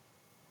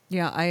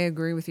 Yeah, I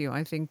agree with you.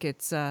 I think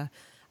it's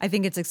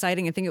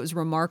exciting. I think it was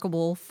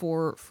remarkable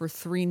for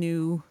 3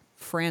 new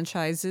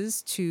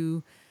franchises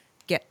to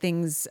get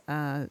things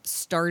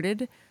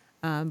started.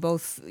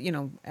 Both,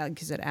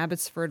 like you said,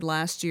 Abbotsford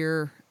last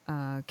year,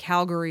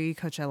 Calgary,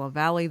 Coachella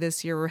Valley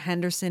this year.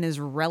 Henderson is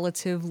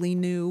relatively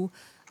new.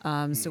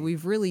 So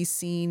we've really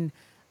seen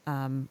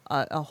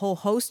a whole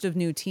host of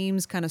new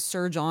teams kind of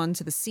surge on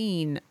to the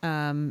scene.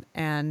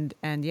 And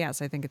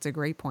yes, I think it's a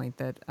great point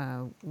that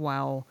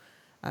while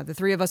the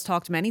three of us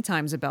talked many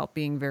times about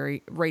being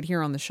very right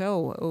here on the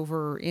show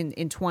over in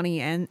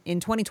 2020 and in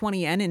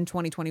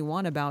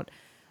 2021 about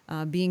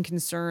being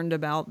concerned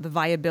about the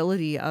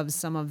viability of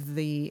some of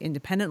the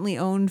independently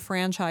owned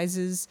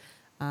franchises.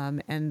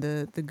 And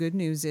the good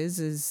news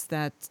is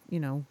that,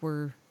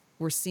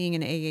 we're seeing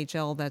an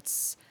AHL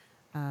that's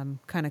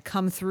kind of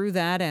come through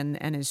that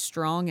and is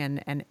strong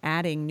and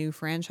adding new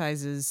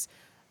franchises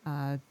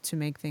to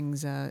make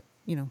things,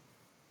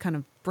 kind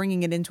of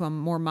bringing it into a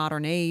more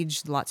modern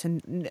age.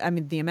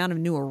 The amount of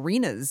new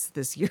arenas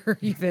this year,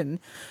 even,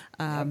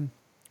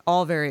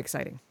 all very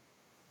exciting.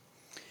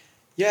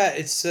 Yeah,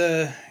 it's,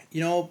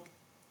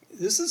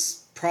 this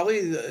is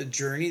probably a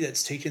journey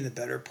that's taken the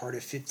better part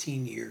of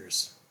 15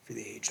 years for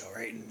the AHL,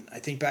 right? And I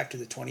think back to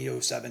the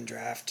 2007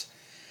 draft.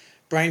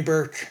 Brian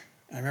Burke,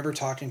 I remember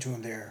talking to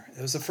him there.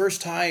 It was the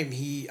first time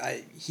he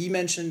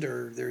mentioned,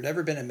 or there had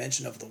ever been a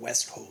mention of the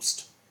West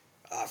Coast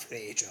for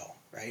the AHL,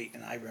 right?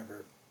 And I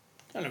remember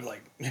kind of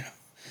like,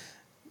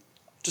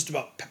 just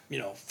about,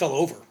 fell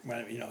over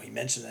when, he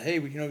mentioned that, hey,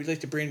 we'd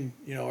like to bring,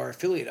 our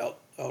affiliate out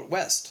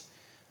west.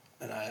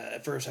 And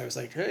at first I was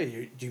like,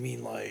 hey, do you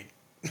mean like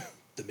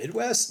the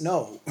Midwest?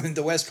 No,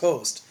 the West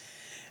Coast.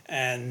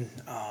 And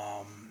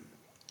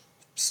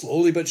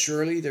slowly but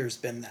surely there's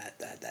been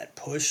that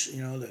push,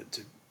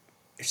 to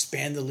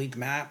expand the league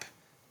map,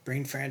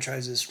 bring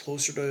franchises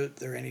closer to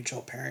their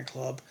NHL parent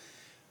club.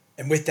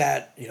 And with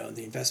that,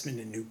 the investment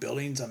in new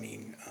buildings,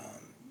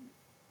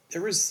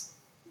 there was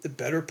the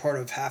better part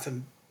of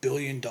 $500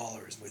 million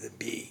with a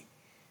B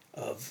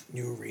of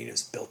new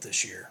arenas built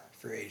this year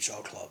for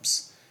AHL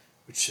clubs,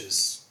 which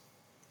is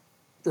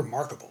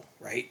remarkable,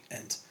 right?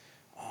 And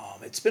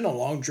it's been a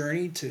long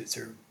journey to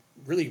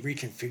really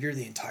reconfigure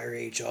the entire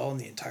AHL and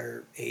the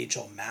entire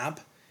AHL map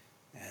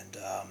and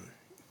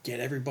get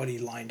everybody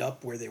lined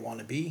up where they want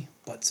to be.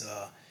 But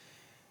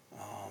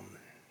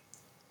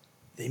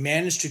they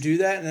managed to do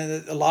that,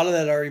 and a lot of that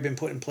had already been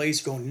put in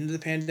place going into the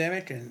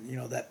pandemic, and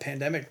that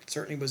pandemic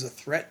certainly was a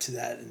threat to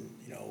that. And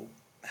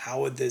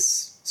how would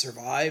this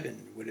survive,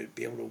 and would it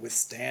be able to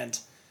withstand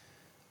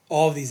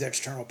all of these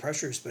external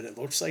pressures? But it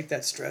looks like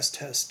that stress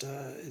test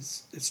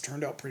it's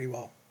turned out pretty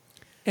well.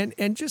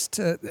 And just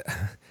to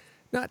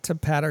not to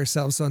pat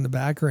ourselves on the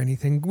back or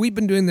anything, we've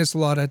been doing this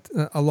a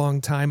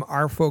long time.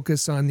 Our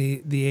focus on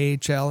the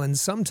AHL, and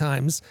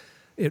sometimes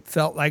it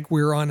felt like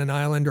we were on an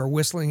island or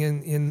whistling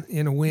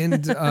in a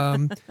wind.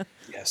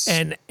 Yes.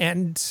 And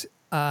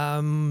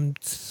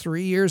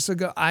 3 years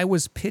ago, I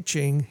was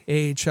pitching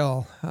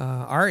AHL,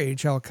 our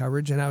AHL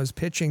coverage, and I was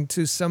pitching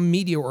to some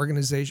media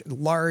organization,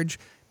 large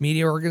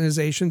media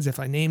organizations. If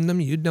I name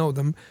them, you'd know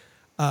them.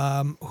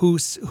 Who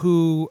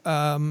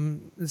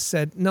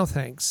said no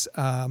thanks.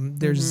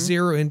 There's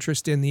zero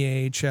interest in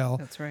the AHL.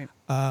 That's right.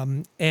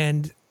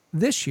 And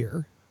this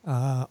year,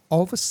 all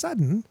of a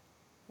sudden,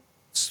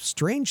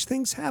 strange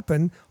things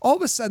happen. All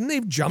of a sudden,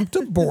 they've jumped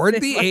aboard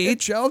the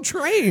AHL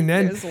train,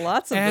 and there's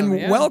lots of and them,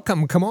 yeah.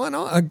 welcome. Come on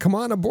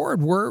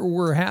aboard.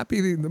 We're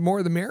happy. The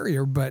more, the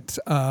merrier. But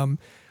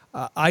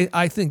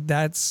I think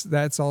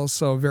that's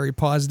also very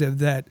positive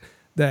that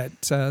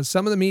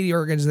some of the media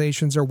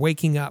organizations are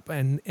waking up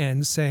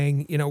and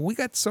saying, we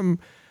got some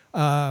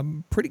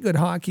pretty good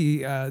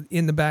hockey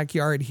in the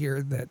backyard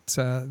here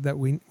that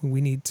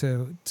we need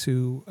to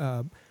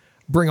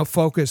bring a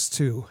focus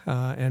to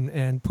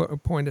and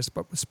point a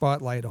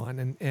spotlight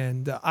on,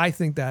 and I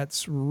think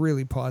that's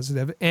really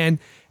positive, and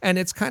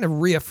it's kind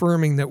of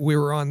reaffirming that we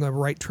were on the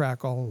right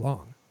track all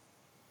along.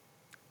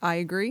 I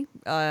agree,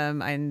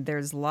 and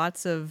there's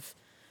lots of.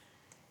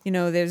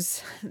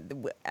 There's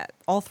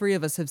all three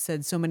of us have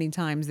said so many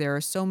times there are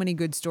so many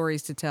good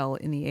stories to tell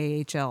in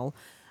the AHL,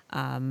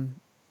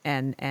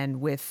 and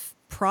with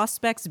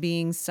prospects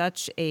being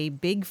such a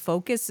big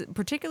focus,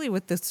 particularly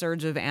with the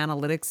surge of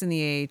analytics in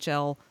the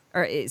AHL,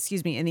 or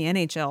excuse me, in the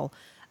NHL.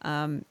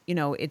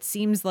 It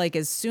seems like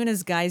as soon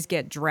as guys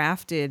get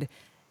drafted,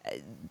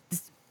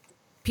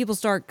 people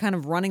start kind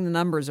of running the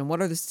numbers and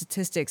what are the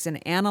statistics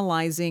and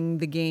analyzing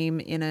the game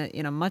in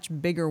a much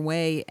bigger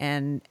way.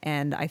 And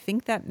I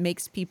think that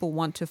makes people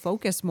want to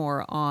focus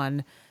more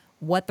on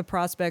what the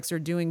prospects are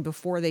doing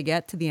before they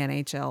get to the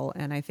NHL.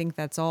 And I think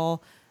that's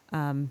all,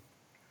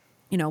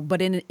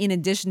 but in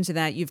addition to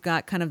that, you've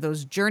got kind of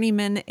those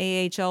journeyman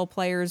AHL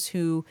players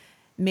who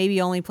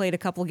maybe only played a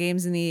couple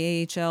games in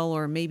the AHL,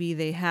 or maybe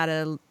they had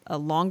a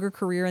longer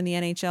career in the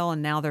NHL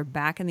and now they're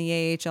back in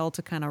the AHL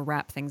to kind of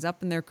wrap things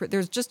up in their career.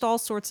 There's just all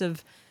sorts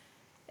of,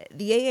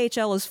 the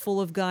AHL is full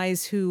of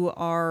guys who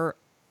are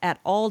at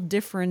all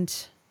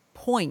different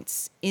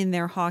points in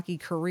their hockey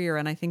career.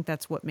 And I think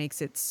that's what makes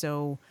it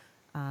so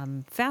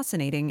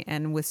fascinating,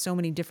 and with so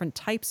many different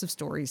types of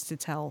stories to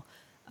tell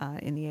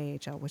in the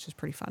AHL, which is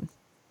pretty fun.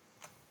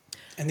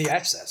 And the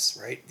access,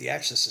 right? The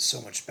access is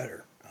so much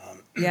better.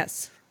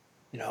 Yes.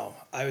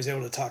 I was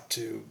able to talk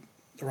to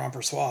Laurent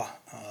Persois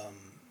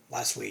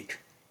last week,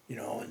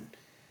 and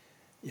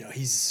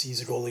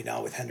he's a goalie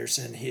now with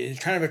Henderson. It's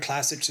kind of a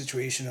classic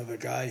situation of a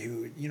guy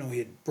who, he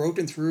had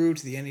broken through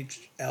to the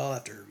NHL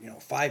after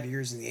 5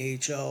 years in the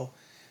AHL.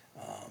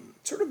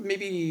 Sort of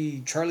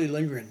maybe Charlie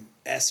Lindgren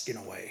esque in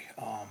a way.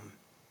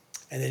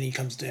 And then he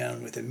comes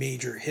down with a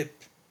major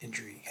hip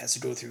injury, has to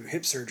go through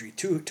hip surgery,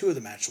 two of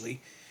them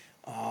actually.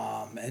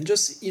 And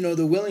just,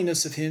 the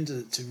willingness of him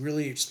to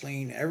really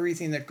explain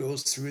everything that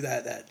goes through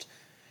that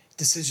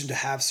decision to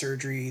have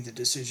surgery, the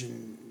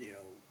decision,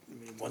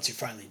 once you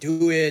finally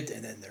do it,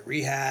 and then the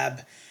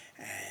rehab,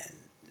 and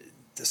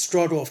the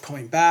struggle of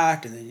coming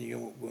back, and then,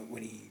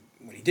 when he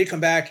did come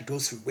back, he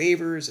goes through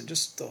waivers, and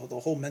just the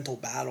whole mental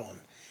battle.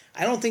 And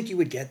I don't think you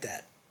would get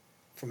that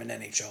from an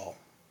NHL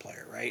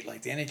player, right?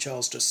 Like, the NHL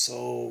is just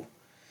so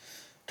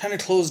kind of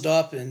closed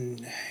up,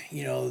 and,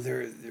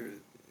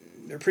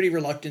 they're pretty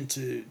reluctant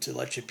to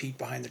let you peek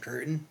behind the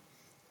curtain.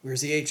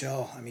 Whereas the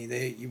AHL,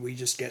 we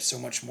just get so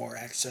much more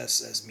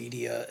access as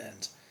media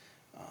and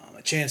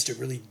a chance to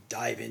really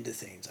dive into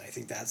things. I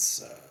think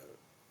that's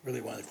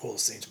really one of the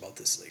coolest things about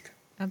this league.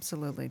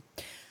 Absolutely.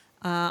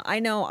 I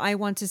know I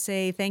want to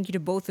say thank you to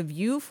both of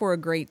you for a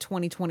great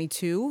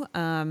 2022.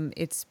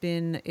 It's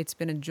been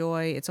a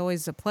joy. It's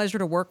always a pleasure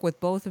to work with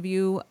both of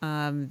you.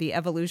 The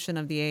evolution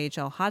of the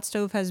AHL Hot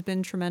Stove has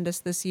been tremendous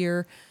this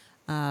year.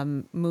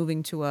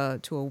 Moving to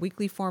a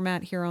weekly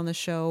format here on the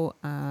show,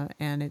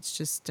 and it's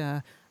just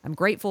I'm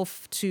grateful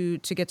to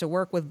get to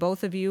work with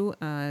both of you.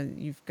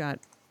 You've got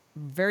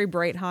very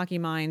bright hockey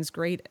minds,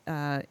 great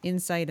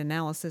insight,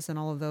 analysis, and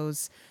all of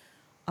those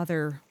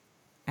other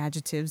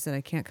adjectives that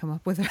I can't come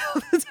up with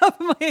off the top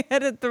of my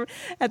head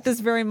at this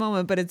very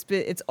moment. But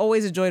it's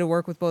always a joy to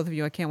work with both of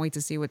you. I can't wait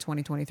to see what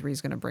 2023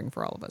 is going to bring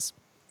for all of us.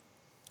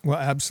 Well,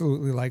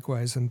 absolutely,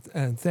 likewise,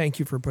 and thank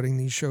you for putting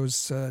these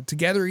shows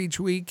together each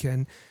week,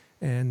 and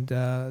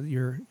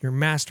you're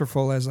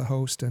masterful as a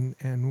host,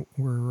 and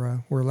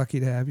we're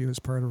lucky to have you as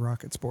part of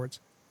Rocket Sports.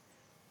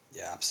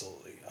 Yeah,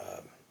 absolutely.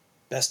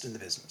 Best in the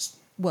business.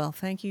 Well,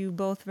 thank you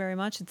both very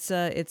much.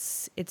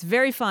 It's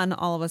very fun,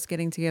 all of us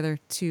getting together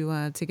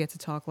to get to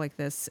talk like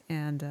this,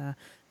 and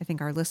I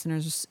think our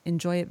listeners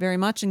enjoy it very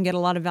much and get a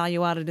lot of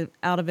value out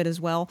of it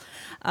as well.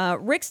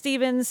 Rick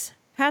Stevens,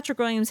 Patrick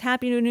Williams,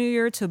 Happy New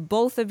Year to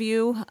both of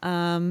you,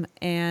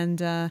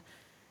 and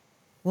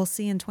we'll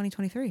see you in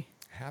 2023.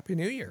 Happy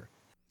New Year.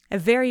 A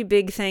very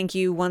big thank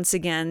you once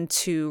again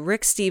to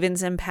Rick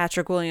Stevens and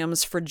Patrick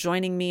Williams for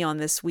joining me on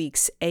this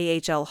week's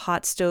AHL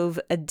Hot Stove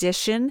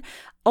edition.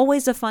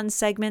 Always a fun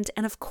segment,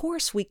 and of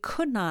course we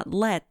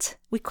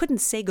couldn't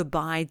say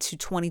goodbye to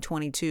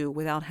 2022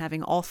 without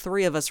having all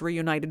three of us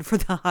reunited for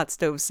the Hot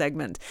Stove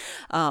segment.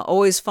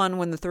 Always fun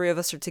when the three of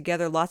us are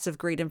together, lots of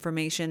great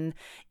information,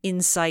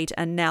 insight,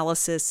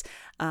 analysis,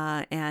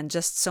 and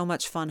just so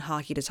much fun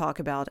hockey to talk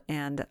about,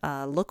 and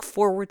look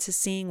forward to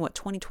seeing what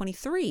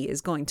 2023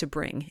 is going to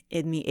bring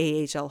in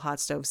the AHL Hot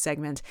Stove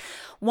segment.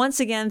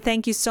 Once again,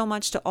 thank you so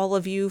much to all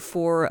of you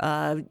for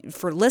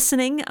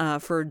listening,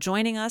 for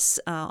joining us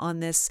on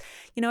this.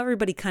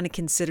 Everybody kind of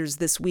considers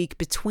this week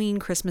between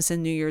Christmas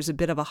and New Year's a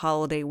bit of a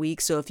holiday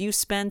week. So if you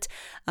spent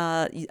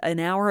an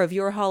hour of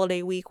your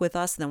holiday week with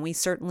us, then we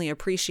certainly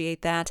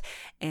appreciate that.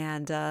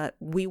 And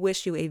we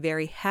wish you a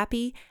very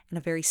happy and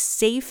a very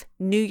safe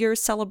New Year's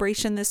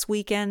celebration this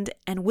weekend.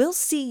 And we'll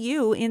see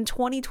you in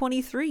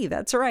 2023.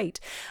 That's right.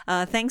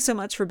 Thanks so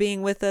much for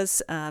being with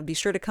us. Be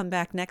sure to come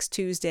back next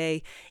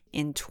Tuesday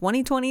in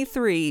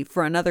 2023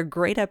 for another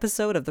great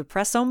episode of the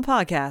Press Zone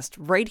Podcast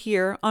right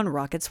here on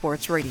Rocket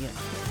Sports Radio.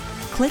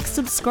 Click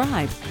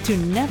subscribe to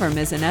never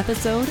miss an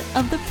episode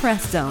of the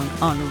Press Zone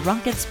on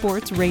Rocket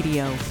Sports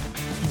Radio.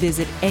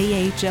 Visit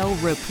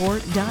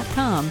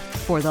ahlreport.com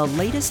for the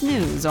latest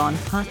news on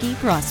hockey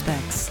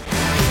prospects.